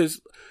skinned,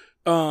 cause,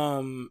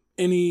 and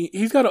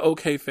he's got an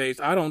okay face.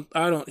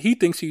 He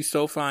thinks he's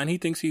so fine. He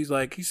thinks he's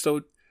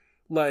so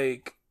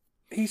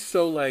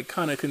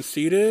kind of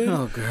conceited.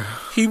 Oh, girl.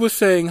 He was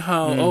saying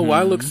how,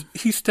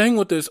 he's staying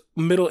with this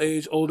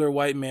middle-aged older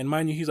white man.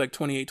 Mind you, he's like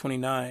 28,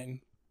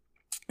 29.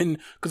 And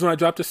because when I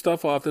dropped his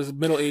stuff off, there's a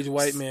middle-aged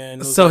white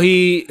man. So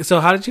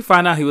how did you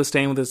find out he was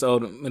staying with this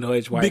old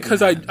middle-aged white man?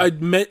 Because I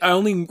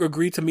only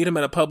agreed to meet him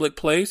at a public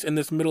place, and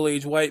this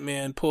middle-aged white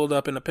man pulled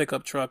up in a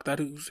pickup truck that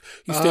he's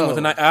staying with,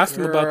 and I asked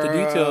him about the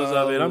details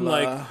of it. I'm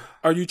like,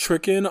 are you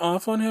tricking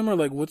off on him, or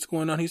like what's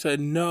going on? He said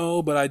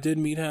no, but I did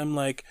meet him.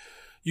 Like,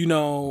 you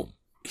know,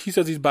 he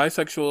says he's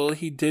bisexual.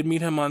 He did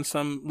meet him on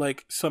some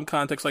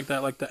context like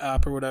that, like the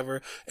app or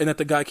whatever, and that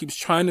the guy keeps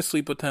trying to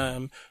sleep with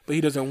him, but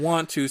he doesn't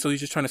want to, so he's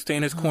just trying to stay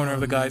in his corner of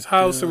the guy's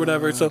house or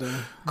whatever. So,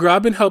 girl,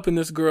 I've been helping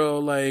this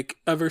girl like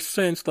ever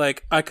since.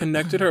 Like, I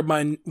connected her.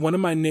 One of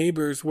my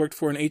neighbors worked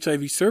for an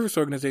HIV service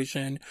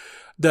organization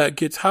that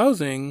gets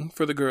housing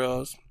for the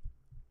girls,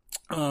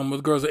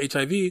 with girls with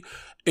HIV.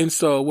 And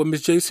so what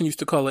Miss Jason used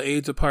to call an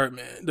AIDS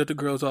apartment, that the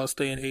girls all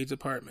stay in AIDS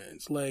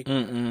apartments. Like,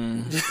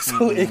 just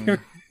so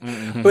ignorant.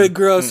 But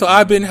girl, so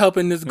I've been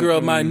helping this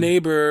girl, my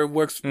neighbor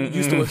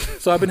used to work,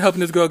 so I've been helping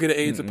this girl get an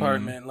AIDS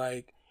apartment.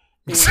 Like,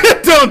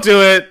 Don't do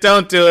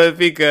it.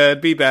 Be good.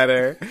 Be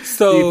better.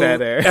 So be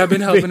better. I've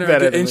been helping her,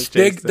 and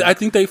I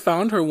think they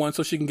found her one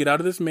so she can get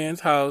out of this man's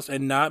house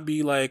and not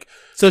be like.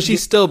 So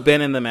she's still been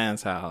in the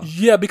man's house.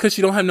 Yeah, because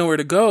she don't have nowhere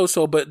to go.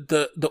 So, but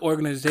the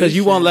organization, because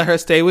you won't let her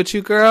stay with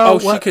you, girl. Oh,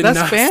 she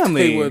cannot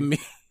stay with me.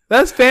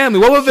 That's family.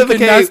 What would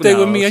Vivica not stay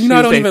with me? And you know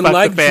I don't even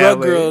like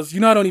drug girls. You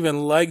know I don't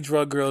even like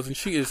drug girls, and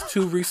she is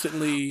too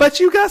recently. But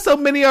you got so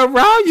many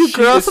around you,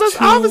 girl. So that's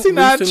obviously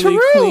not true.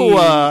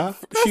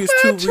 She is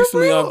too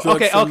recently off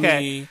drugs from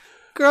me.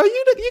 Girl,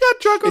 you got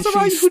drug girls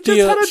around you who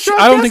just had a drug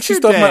I don't think she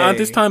stole my aunt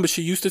this time, but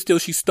she used to steal.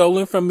 She's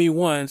stolen from me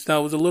once. That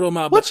was a little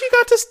amount. What you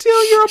got to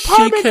steal your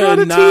apartment? She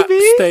cannot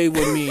stay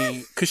with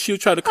me because she'll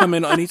try to come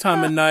in any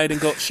time of night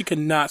and go. She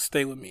cannot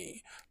stay with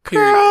me.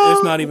 Period. Girl,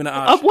 it's not even an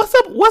option.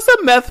 What's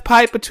a meth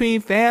pipe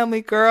between family,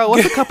 girl?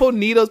 What's a couple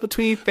needles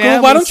between family?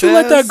 Girl, why don't you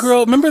let that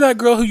girl? Remember that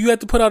girl who you had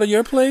to put out of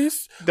your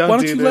place? Why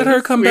don't you let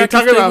her come back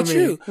and stay with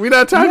you? We're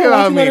not talking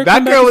about me.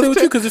 That girl was with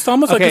you because it's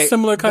almost like a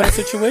similar kind of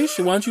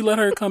situation. Why don't you let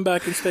her come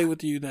back and stay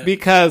with you then?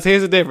 Because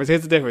here's the difference.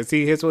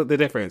 See, here's what the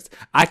difference.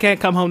 I can't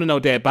come home to no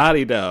dead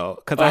body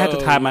though, because I had to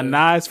tie my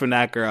knives from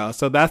that girl.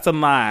 So that's a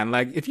line.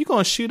 Like, if you're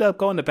gonna shoot up,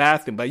 go in the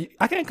bathroom, but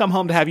I can't come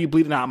home to have you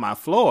bleeding out on my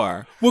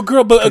floor. Well,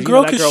 girl, but a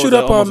girl could shoot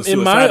up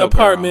in my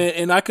apartment,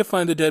 and I could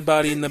find a dead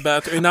body in the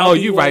bathroom.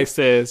 And you right,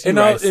 sis. And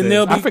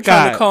they'll be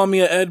trying to call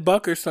me a Ed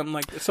Buck or something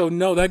like that. So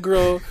no, that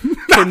girl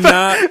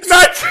cannot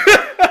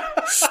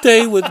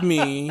stay with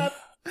me.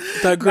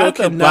 That girl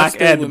cannot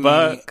stay with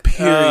me.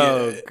 Period.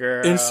 Oh,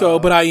 girl. And so,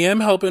 but I am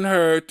helping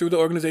her through the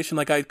organization.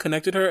 Like, I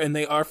connected her, and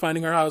they are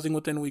finding her housing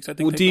within weeks. I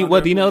think.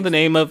 Well, do you know the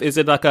name of? Is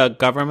it like a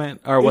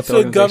government or what's the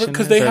organization?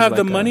 Because they have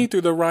the money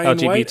through the Ryan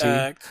White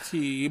Act.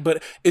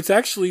 But it's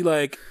actually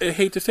like, I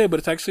hate to say it, but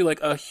it's actually like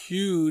a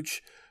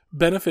huge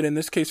benefit in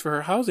this case for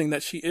her housing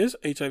that she is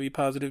HIV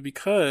positive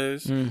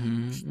because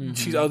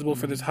she's eligible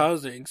for this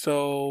housing.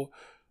 So,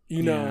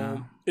 you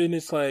know, and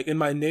it's like in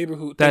my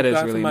neighborhood, that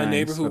is really my nice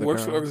neighbor who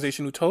works for the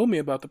organization who told me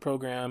about the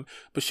program,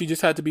 but she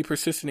just had to be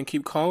persistent and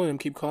keep calling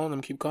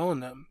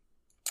them.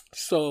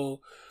 So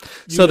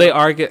they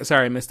are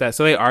sorry, I missed that.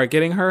 So they are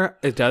getting her.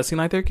 It does seem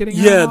like they're getting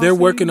her. Yeah, they're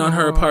working on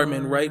her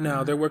apartment right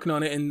now. They're working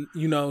on it, and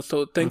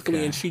so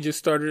thankfully, and she just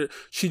started.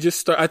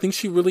 I think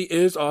she really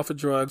is off of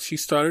drugs. She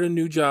started a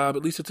new job.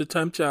 At least it's a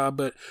temp job,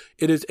 but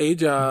it is a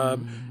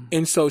job.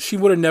 And so she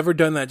would have never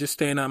done that just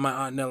staying at my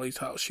Aunt Nellie's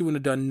house. She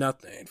wouldn't have done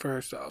nothing for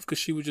herself because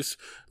she was just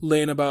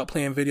laying about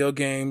playing video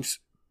games,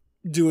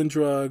 doing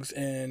drugs,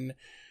 and.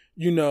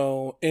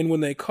 And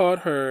when they caught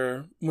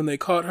her,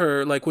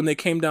 like when they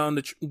came down,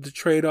 the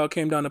trade all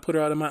came down to put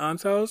her out of my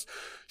aunt's house,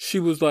 she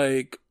was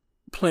like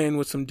playing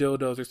with some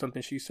dildos or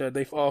something. She said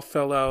they all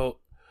fell out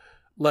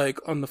like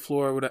on the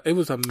floor or whatever. It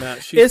was a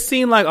mess. It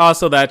seemed like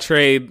also that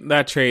trade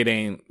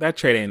ain't.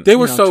 They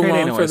were so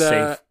wrong for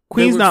that. Safe.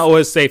 Queen's not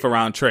always safe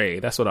around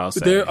trade. That's what I'll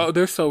say.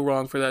 They're so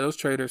wrong for that. Those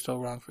traders so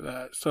wrong for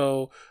that.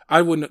 So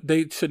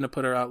they shouldn't have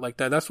put her out like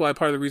that. That's why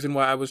part of the reason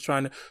why I was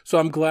trying to. So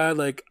I'm glad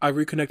like I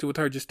reconnected with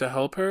her just to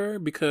help her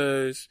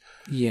because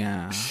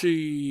I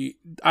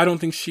don't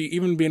think she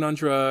even being on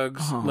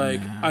drugs.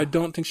 I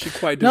don't think she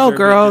quite deserved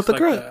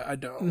that. I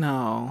don't.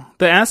 No,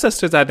 the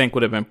ancestors I think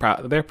would have been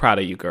proud. They're proud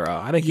of you, girl.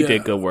 I think you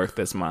did good work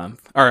this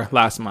month or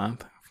last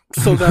month.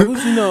 So that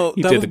was,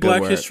 that was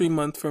Black History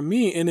Month for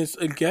me. And it's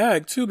a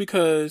gag too,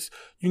 because,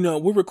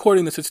 we're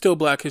recording this. It's still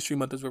Black History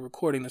Month as we're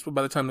recording this, but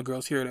by the time the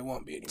girls hear it, it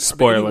won't be anymore.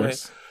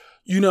 Spoilers.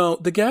 Anyway,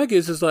 the gag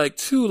is like,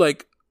 too,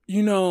 like,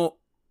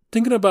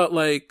 thinking about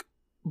like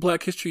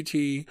Black History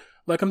tea.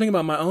 Like, I'm thinking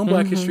about my own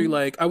Black history.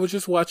 Like, I was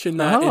just watching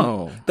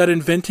that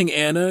Inventing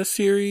Anna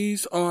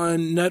series on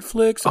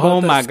Netflix. Oh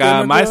my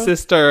God. My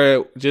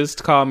sister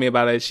just called me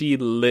about it. She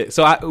lit.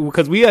 So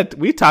because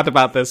we talked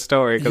about this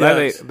story because I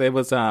think there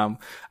was, I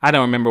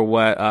don't remember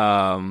what,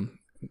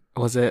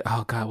 was it?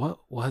 Oh God, what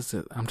was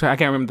it? I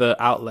can't remember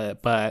the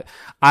outlet, but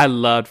I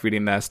loved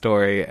reading that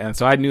story. And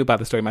so I knew about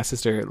the story. My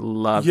sister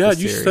loved the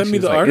series. Yeah, you sent me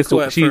the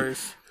article at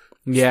first.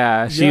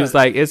 Yeah, she was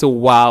like, it's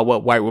wild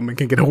what white women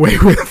can get away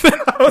with.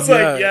 was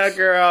like, yeah,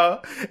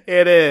 girl,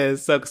 it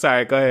is. So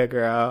sorry, go ahead,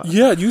 girl.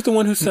 Yeah, you're the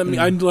one who sent me.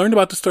 I learned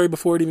about the story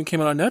before it even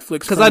came out on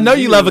Netflix. Because I know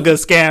you love a good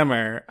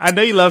scammer. I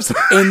know you love.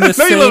 And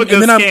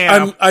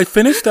then I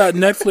finished that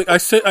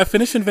Netflix. I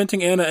finished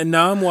Inventing Anna, and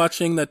now I'm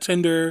watching the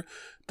Tinder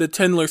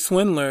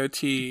Swindler.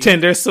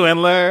 Tinder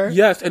Swindler.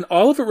 Yes, and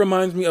all of it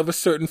reminds me of a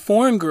certain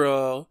foreign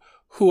girl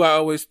who I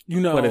always,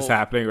 what is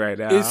happening right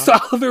now?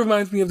 All of it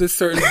reminds me of this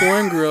certain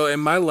foreign girl in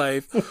my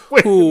life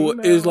who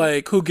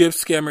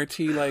gives scammer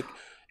tea, like,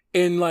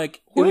 and like,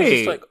 it was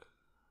just like,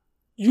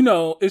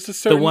 it's a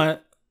certain,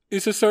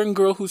 it's a certain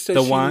girl who says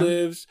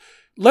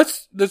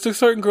there's a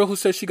certain girl who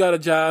says she got a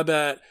job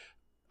at,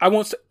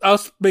 I'll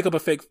make up a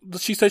fake.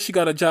 She said she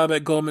got a job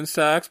at Goldman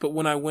Sachs, but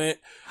when I went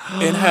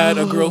and had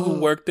a girl who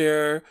worked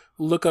there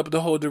look up the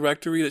whole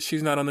directory, that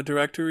she's not on the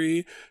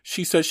directory.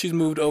 She says she's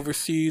moved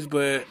overseas,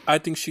 but I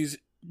think she's,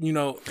 in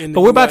the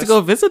But we're about to go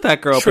visit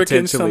that girl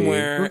potentially.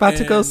 Somewhere. We're about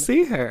to go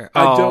see her.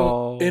 I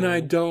don't,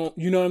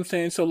 you know what I'm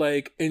saying? So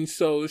like, and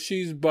so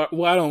she's, I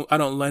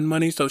don't lend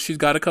money, so she's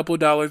got a couple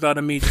of dollars out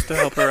of me just to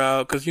help her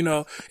out. Cause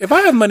if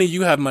I have money,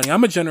 you have money.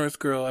 I'm a generous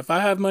girl. If I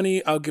have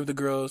money, I'll give the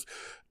girls,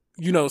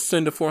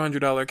 send a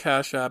 $400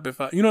 cash app if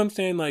you know what I'm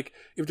saying? Like,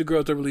 if the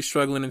girls are really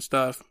struggling and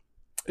stuff.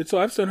 And so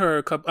I've sent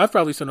her I've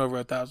probably sent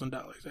over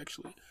 $1,000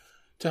 actually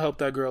to help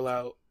that girl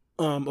out,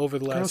 over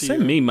the last year.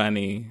 Send me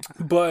money.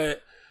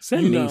 But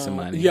send me some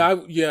money.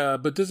 Yeah.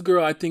 But this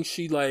girl, I think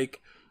she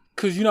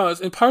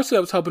cause and partially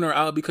I was helping her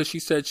out because she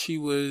said she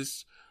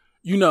was,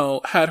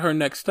 had her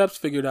next steps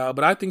figured out.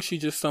 But I think she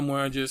just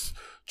somewhere just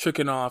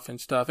tricking off and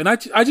stuff. And I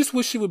just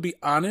wish she would be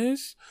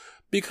honest,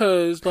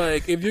 because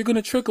like, if you're going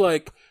to trick,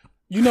 like,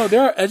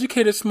 there are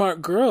educated,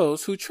 smart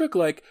girls who trick,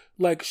 like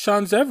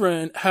Sean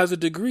Zevran has a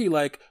degree,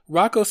 like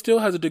Rocco still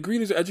has a degree.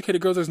 These are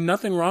educated girls. There's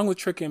nothing wrong with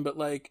tricking, but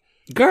like,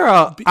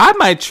 girl, I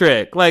might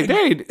trick. Like,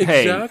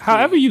 hey,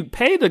 however you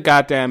pay the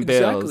goddamn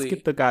bills,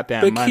 get the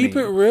goddamn money. But keep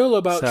it real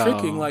about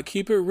tricking. Like,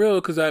 keep it real,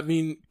 because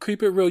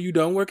keep it real. You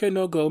don't work at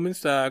no Goldman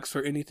Sachs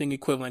or anything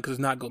equivalent, because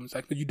it's not Goldman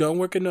Sachs. But you don't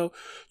work at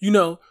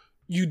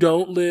you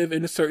don't live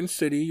in a certain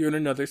city. You're in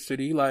another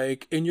city,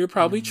 like, and you're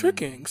probably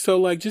tricking. So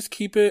like, just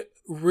keep it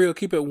real,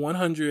 keep it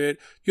 100.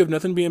 You have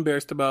nothing to be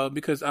embarrassed about,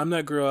 because I'm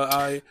that girl.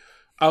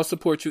 I'll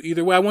support you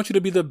either way. I want you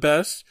to be the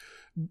best,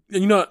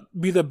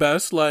 be the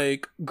best,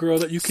 like, girl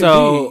that you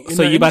can be.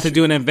 So you about to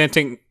do an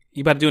Inventing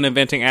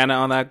Anna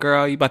on that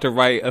girl? You about to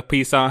write a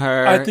piece on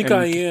her? I think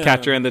I am.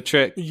 Catch her in the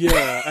trick?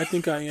 Yeah, I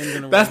think I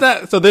am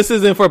gonna so this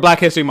isn't for Black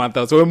History Month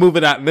though, so we're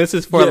moving on. This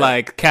is for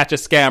like Catch a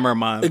Scammer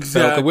Month.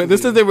 Exactly. So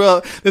this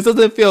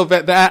doesn't feel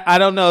that, I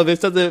don't know, this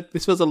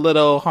feels a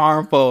little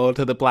harmful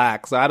to the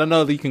blacks. So I don't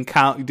know that you can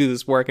do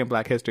this work in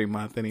Black History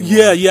Month anymore.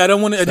 Yeah, I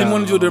didn't want to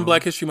do it during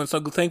Black History Month.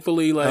 So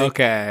thankfully, like,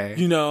 okay,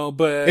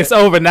 but it's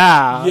over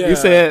now. Yeah. You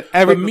said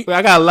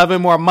I got 11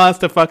 more months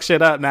to fuck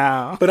shit up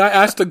now. But I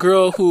asked the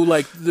girl who,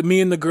 like, me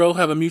and the girl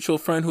have a mutual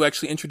friend who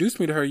actually introduced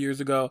me to her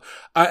years ago.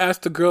 I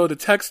asked the girl to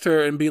text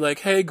her and be like,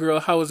 hey girl,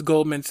 how is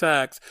Goldman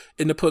Sachs?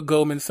 And to put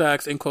Goldman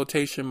Sachs in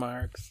quotation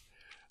marks.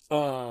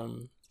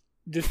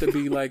 Just to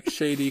be like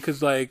shady.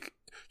 Cause like,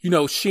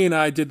 she and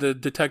I did the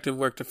detective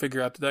work to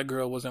figure out that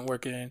girl wasn't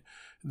working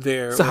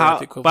there. So how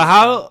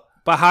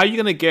are you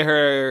going to get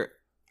her?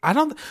 I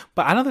don't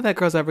think that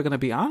girl's ever gonna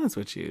be honest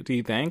with you. Do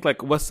you think?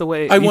 Like, what's the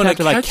way? I want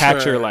to like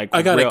catch her. Like,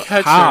 I gotta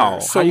catch her.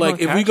 So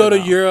like, if we go to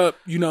Europe,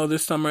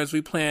 this summer as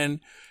we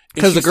plan,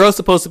 because the girl's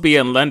supposed to be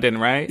in London,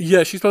 right?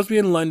 Yeah, she's supposed to be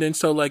in London.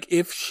 So like,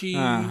 if she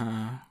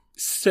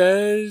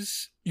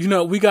says,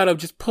 we gotta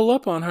just pull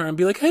up on her and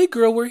be like, hey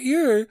girl, we're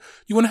here.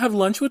 You want to have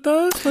lunch with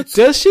us?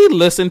 Does she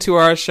listen to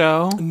our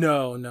show?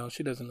 No,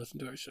 she doesn't listen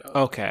to our show.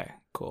 Okay,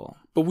 cool.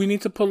 But we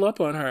need to pull up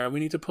on her.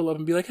 We need to pull up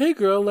and be like, hey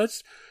girl,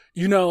 let's.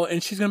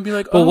 And she's gonna be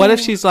like, but what if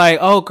she's like,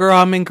 oh girl,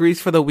 I'm in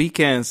Greece for the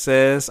weekend,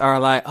 sis? Or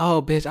like,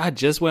 oh bitch, I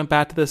just went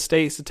back to the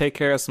States to take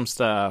care of some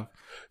stuff.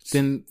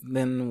 Then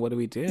what do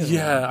we do?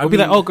 Yeah. We'll be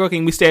like, oh girl,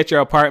 can we stay at your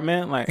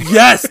apartment? Like,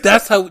 yes,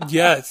 that's how,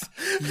 yes.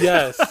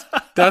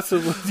 That's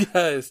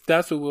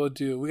what we'll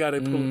do. We gotta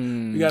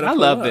I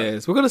love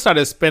this. We're gonna start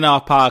a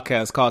spin-off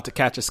podcast called To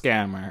Catch a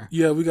Scammer.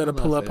 Yeah, we gotta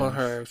pull up on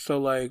her. So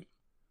like,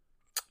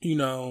 we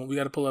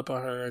gotta pull up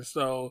on her. And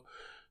so,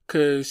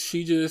 cause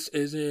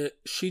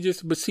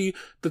but see,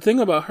 the thing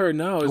about her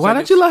now is, why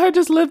don't you let her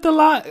just live the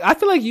life? I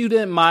feel like you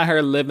didn't mind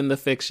her living the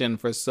fiction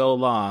for so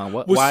long.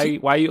 Why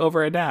are you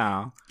over it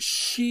now?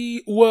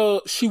 She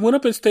went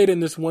up and stayed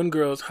in this one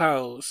girl's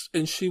house,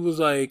 and she was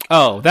like,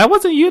 oh, that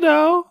wasn't you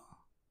though.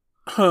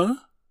 Huh?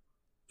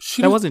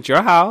 That wasn't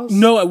your house?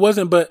 No, it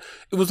wasn't, but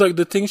it was like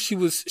the thing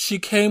she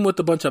came with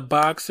a bunch of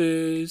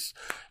boxes,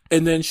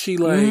 and then she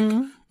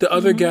like, the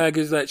other gag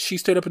is that she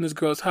stayed up in this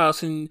girl's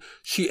house and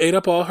she ate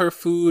up all her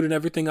food and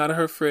everything out of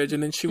her fridge.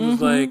 And then she was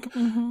then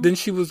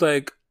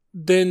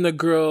the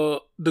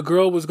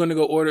girl was going to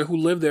go order, who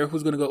lived there,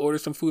 who's going to go order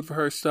some food for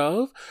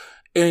herself.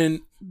 And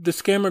the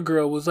scammer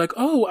girl was like,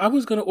 oh, I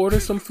was going to order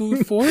some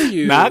food for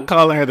you. Not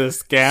calling her the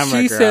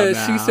scammer girl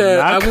now. She said,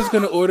 I was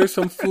going to order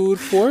some food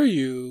for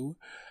you.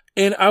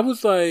 And I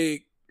was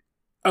like,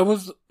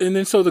 and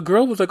then so the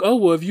girl was like, "Oh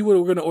well, if you were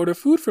going to order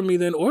food from me,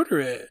 then order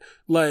it.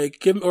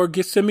 Like,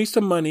 send me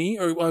some money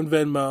or on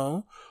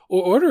Venmo,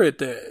 or order it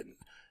then."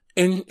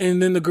 And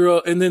then the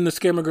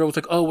scammer girl was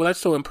like, "Oh well, that's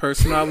so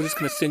impersonal. I was just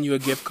going to send you a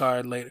gift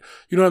card later."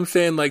 You know what I'm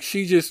saying? Like,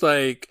 she's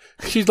like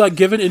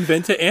giving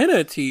Inventa Anna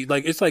a tea.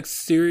 Like, it's like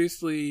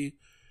seriously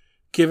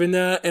giving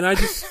that, and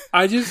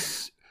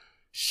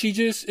she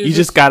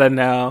just gotta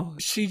know.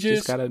 She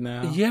just gotta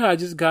know. Yeah, I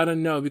just gotta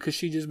know because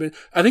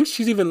I think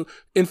she's even,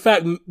 in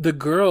fact, the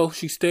girl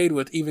she stayed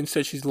with even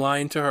said she's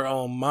lying to her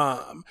own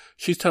mom.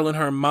 She's telling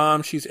her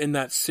mom she's in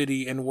that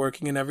city and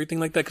working and everything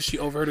like that because she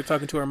overheard her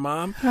talking to her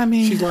mom. I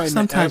mean, she's lying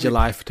sometimes you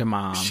lie to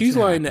mom. She's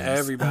lying to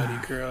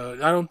everybody,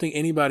 girl. I don't think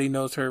anybody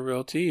knows her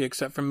real tea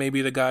except for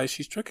maybe the guys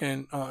she's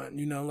tricking on,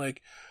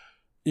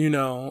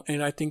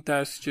 and I think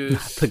that's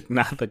just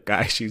not the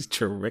guy she's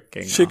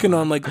tricking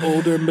on like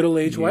older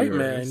middle-aged white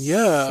men,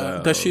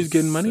 that she's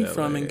getting money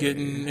from and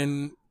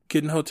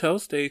getting hotel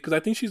stays because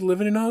I think she's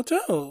living in a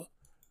hotel,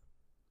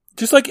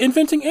 just like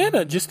Inventing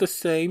Anna, just the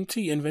same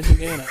tea,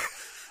 Inventing Anna,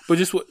 but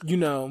just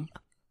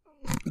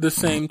the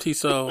same tea.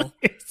 So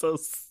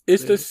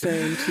it's the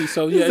same tea.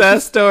 So yeah,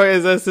 that story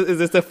is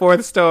this the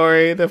fourth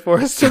story? The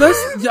fourth. So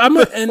that's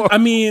I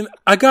mean,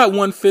 I got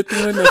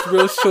 1/5 one that's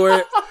real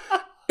short.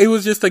 It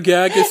was just a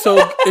gag. It's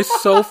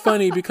so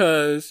funny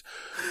because,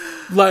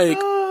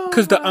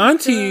 because the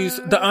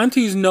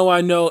aunties know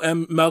I know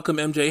Malcolm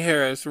MJ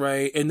Harris,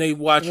 right? And they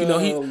watch.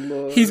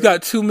 He's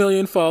got 2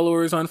 million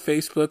followers on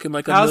Facebook and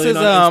like a million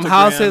on Instagram.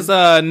 How's his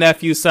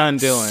nephew son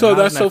doing? So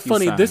that's so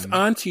funny. This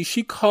auntie,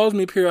 she calls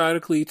me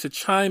periodically to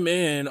chime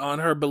in on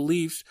her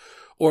beliefs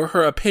or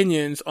her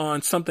opinions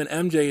on something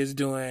MJ is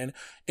doing,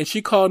 and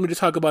she called me to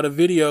talk about a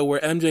video where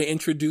MJ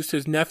introduced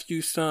his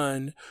nephew's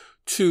son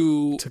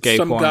to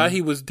some guy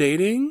he was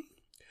dating,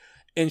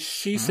 and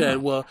she said,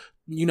 "Well,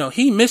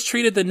 he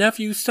mistreated the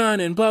nephew's son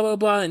and blah blah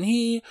blah, and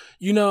he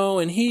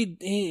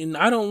and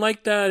I don't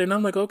like that." And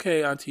I'm like,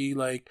 "Okay, auntie,"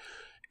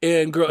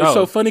 and girl, it's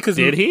so funny because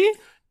did he?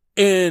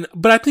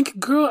 But I think,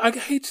 girl, I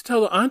hate to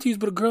tell the aunties,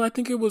 but girl, I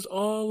think it was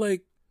all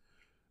like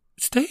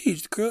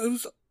staged. Girl, it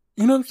was,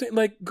 you know what I'm saying?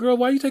 Like, girl,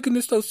 why are you taking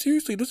this so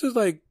seriously? This is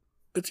like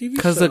a TV show.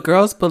 Because the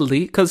girls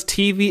believe, because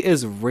TV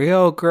is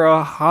real,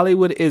 girl.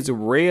 Hollywood is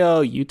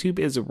real. YouTube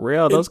is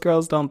real. Those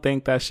girls don't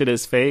think that shit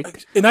is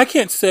fake. And I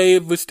can't say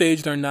if it was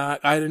staged or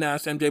not. I didn't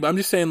ask MJ, but I'm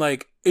just saying,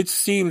 like, it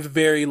seems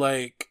very,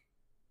 like,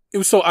 it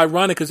was so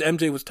ironic because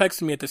MJ was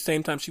texting me at the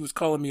same time she was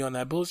calling me on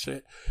that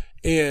bullshit.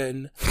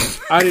 And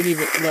I didn't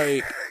even,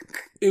 like,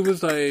 it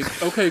was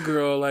like, okay,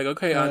 girl, like,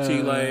 okay,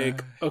 auntie,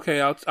 like,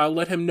 okay, I'll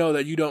let him know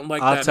that you don't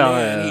like that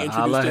man. He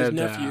introduced his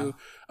nephew. Down.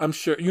 I'm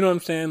sure, you know what I'm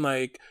saying?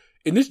 Like,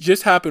 and this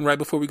just happened right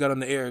before we got on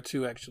the air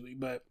too, actually.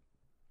 But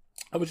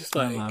I was just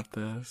like, I love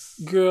this.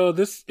 Girl,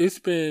 it's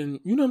been,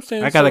 you know what I'm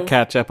saying? I gotta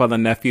catch up on the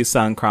Nephew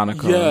Son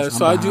Chronicles. Yeah,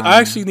 so I do. I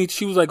actually need,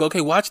 she was like,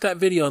 okay, watch that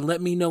video and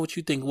let me know what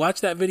you think.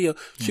 Watch that video.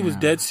 She was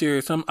dead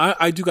serious.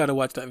 I do gotta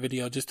watch that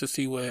video just to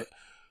see what,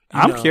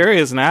 I'm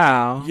curious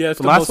now. Yeah,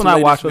 the last one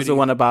I watched was the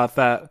one about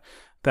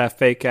that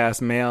fake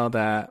ass mail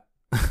that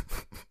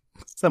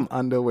some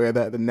underwear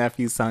that the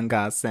nephew's son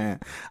got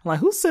sent. I'm like,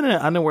 who's sending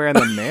underwear in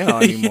the mail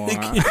anymore?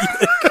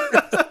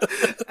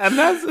 And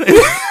that's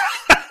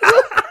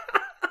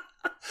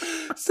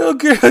so,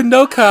 girl,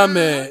 no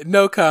comment.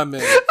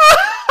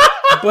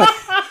 But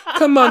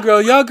come on,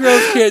 girl, y'all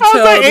girls can't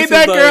tell. Like, ain't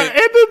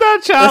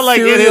that child like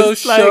it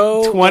is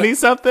like 20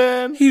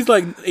 something? He's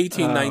like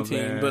 18, 19,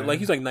 man. But like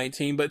he's like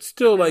 19, but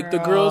still, like, the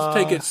girls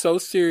take it so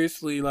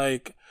seriously.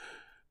 Like,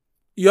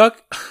 y'all.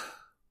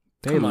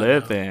 They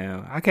live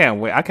in. I can't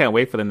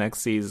wait for the next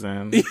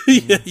season.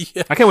 Yeah.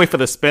 I can't wait for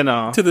the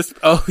spinoff.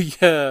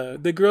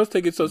 The girls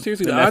take it so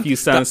seriously. The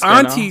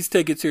aunties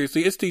take it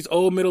seriously. It's these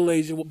old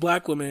middle-aged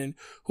black women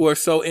who are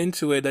so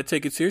into it that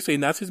take it seriously,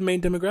 and that's his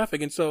main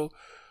demographic. And so,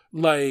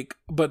 like,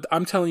 but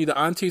I'm telling you, the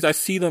aunties, I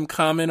see them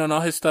comment on all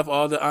his stuff.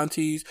 All the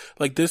aunties,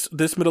 like this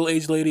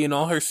middle-aged lady and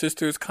all her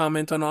sisters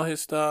comment on all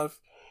his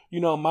stuff. You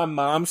know, my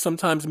mom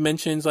sometimes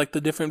mentions, like, the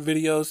different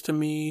videos to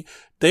me.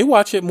 They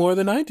watch it more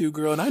than I do,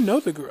 girl, and I know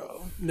the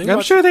girl.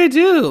 I'm sure they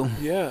do.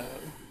 Yeah.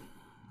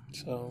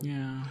 So.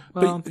 Yeah.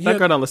 Well, that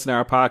girl don't listen to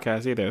our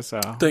podcast either, so.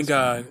 Thank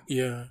God.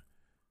 Yeah.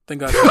 Thank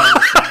God.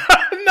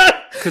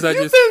 Because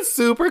You've been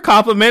super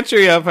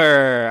complimentary of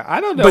her. I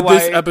don't know why. But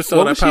this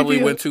episode, I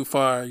probably went too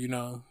far, you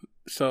know.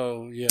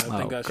 So, yeah.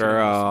 Thank God.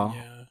 Girl.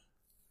 Yeah.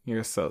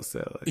 You're so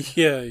silly.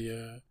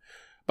 Yeah.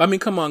 I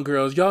mean, come on,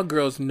 girls. Y'all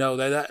girls know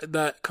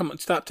that come on,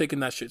 stop taking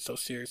that shit so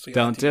seriously.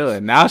 Don't do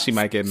it. Now she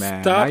might get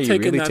mad. Stop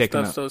taking that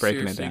stuff so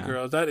seriously,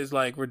 girls. That is,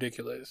 like,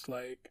 ridiculous.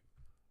 Like,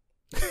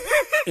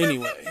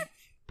 anyway,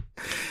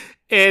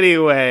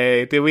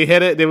 did we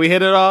hit it? Did we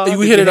hit it all?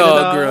 We hit it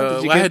all,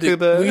 girl. We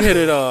hit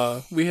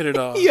it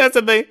all. Yeah,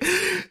 something.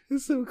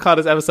 We call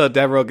this episode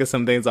Deborah get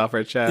some things off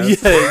her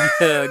chest.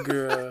 Yeah,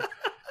 girl.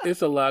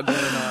 It's a lot going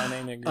on,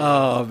 ain't it, girl?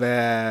 Oh,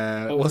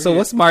 man. So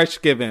what's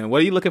March giving?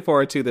 What are you looking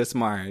forward to this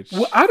March?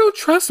 Well, I don't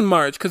trust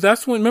March, because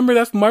that's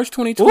March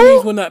 2020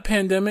 is when that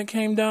pandemic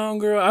came down,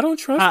 girl. I don't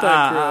trust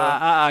that,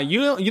 girl.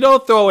 You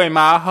don't throw in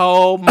my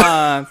whole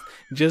month.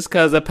 Just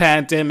because a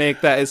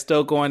pandemic that is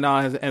still going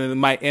on and it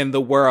might end the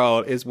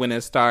world is when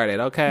it started,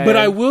 okay? But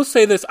I will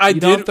say this.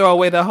 Don't throw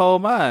away the whole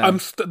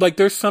month.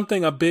 There's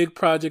something, a big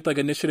project, like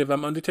initiative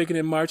I'm undertaking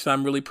in March that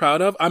I'm really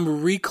proud of.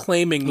 I'm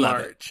reclaiming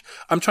March.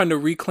 I'm trying to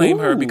reclaim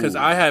her because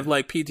I have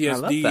like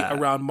PTSD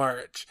around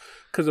March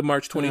because of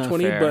March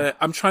 2020. But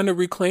I'm trying to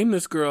reclaim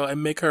this girl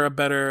and make her a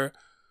better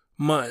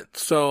month.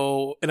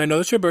 So, and I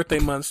know it's your birthday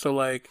month, so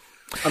like,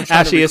 I'm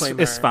trying to reclaim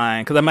her. It's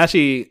fine because I'm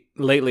actually...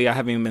 Lately, I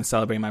haven't even been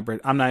celebrating my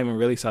birthday. I'm not even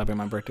really celebrating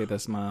my birthday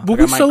this month. But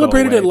we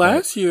celebrated it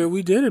last year.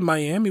 We did in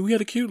Miami. You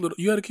had a cute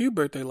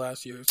birthday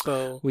last year.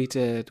 So we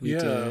did. We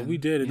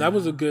did. And that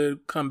was a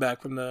good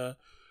comeback from the,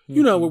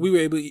 where we were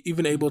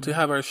able to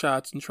have our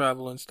shots and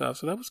travel and stuff.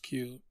 So that was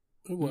cute.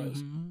 It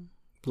was. Mm-hmm.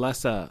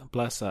 Bless up.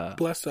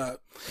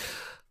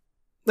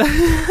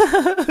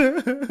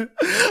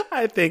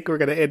 I think we're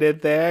gonna end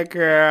it there,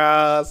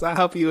 girls. I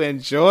hope you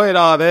enjoyed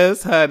all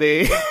this,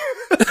 honey.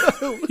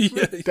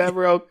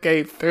 Devereaux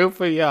came through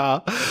for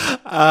y'all.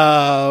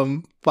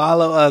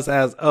 Follow us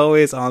as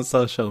always on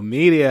social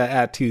media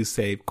at 2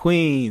 Save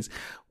Queens.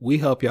 We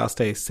hope y'all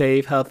stay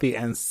safe, healthy,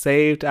 and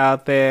saved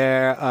out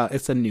there.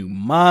 It's a new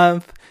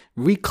month.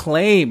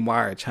 Reclaim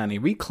March, honey.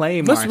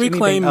 Reclaim March. Let's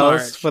reclaim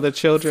March for the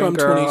children,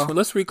 girl.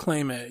 Let's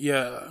reclaim it.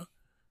 Yeah,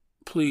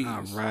 please.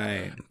 All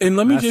right. And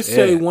let me just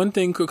say one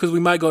thing, because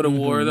we might go to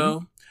war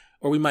though.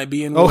 Or we might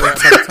be in war by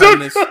the time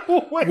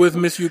this with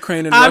Miss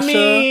Ukraine and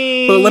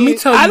Russia. But let me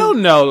tell you, I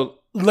don't know.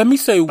 Let me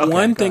say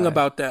one thing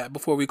about that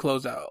before we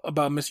close out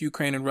about Miss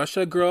Ukraine and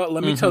Russia, girl.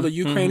 Let me tell the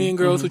Ukrainian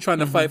girls who are trying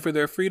to fight for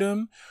their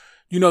freedom.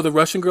 The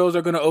Russian girls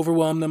are going to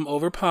overwhelm them,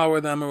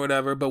 overpower them or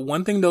whatever. But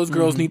one thing those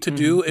girls need to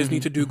do is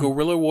need to do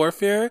guerrilla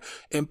warfare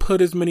and put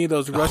as many of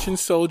those Russian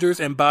soldiers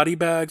in body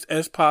bags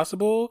as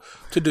possible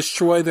to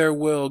destroy their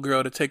will,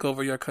 girl, to take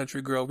over your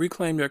country, girl.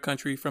 Reclaim your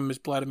country from Miss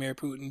Vladimir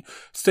Putin.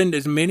 Send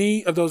as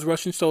many of those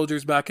Russian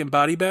soldiers back in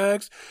body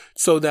bags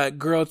so that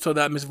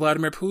Miss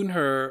Vladimir Putin,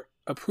 her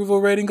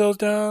approval rating goes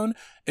down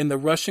and the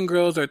Russian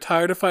girls are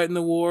tired of fighting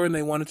the war and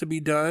they want it to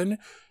be done.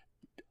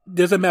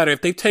 Doesn't matter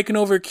if they've taken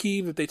over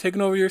Kyiv, if they've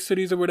taken over your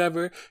cities or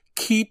whatever,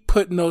 keep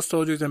putting those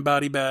soldiers in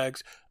body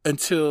bags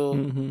until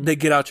they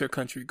get out your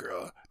country,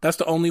 girl. That's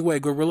the only way.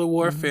 Guerrilla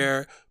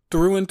warfare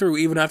through and through,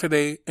 even after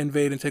they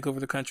invade and take over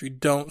the country.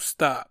 Don't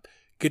stop.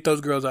 Get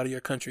those girls out of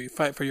your country.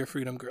 Fight for your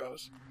freedom,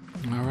 girls.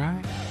 All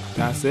right.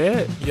 That's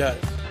it.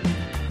 Yes.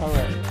 All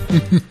right.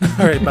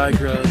 All right. Bye,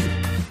 girls.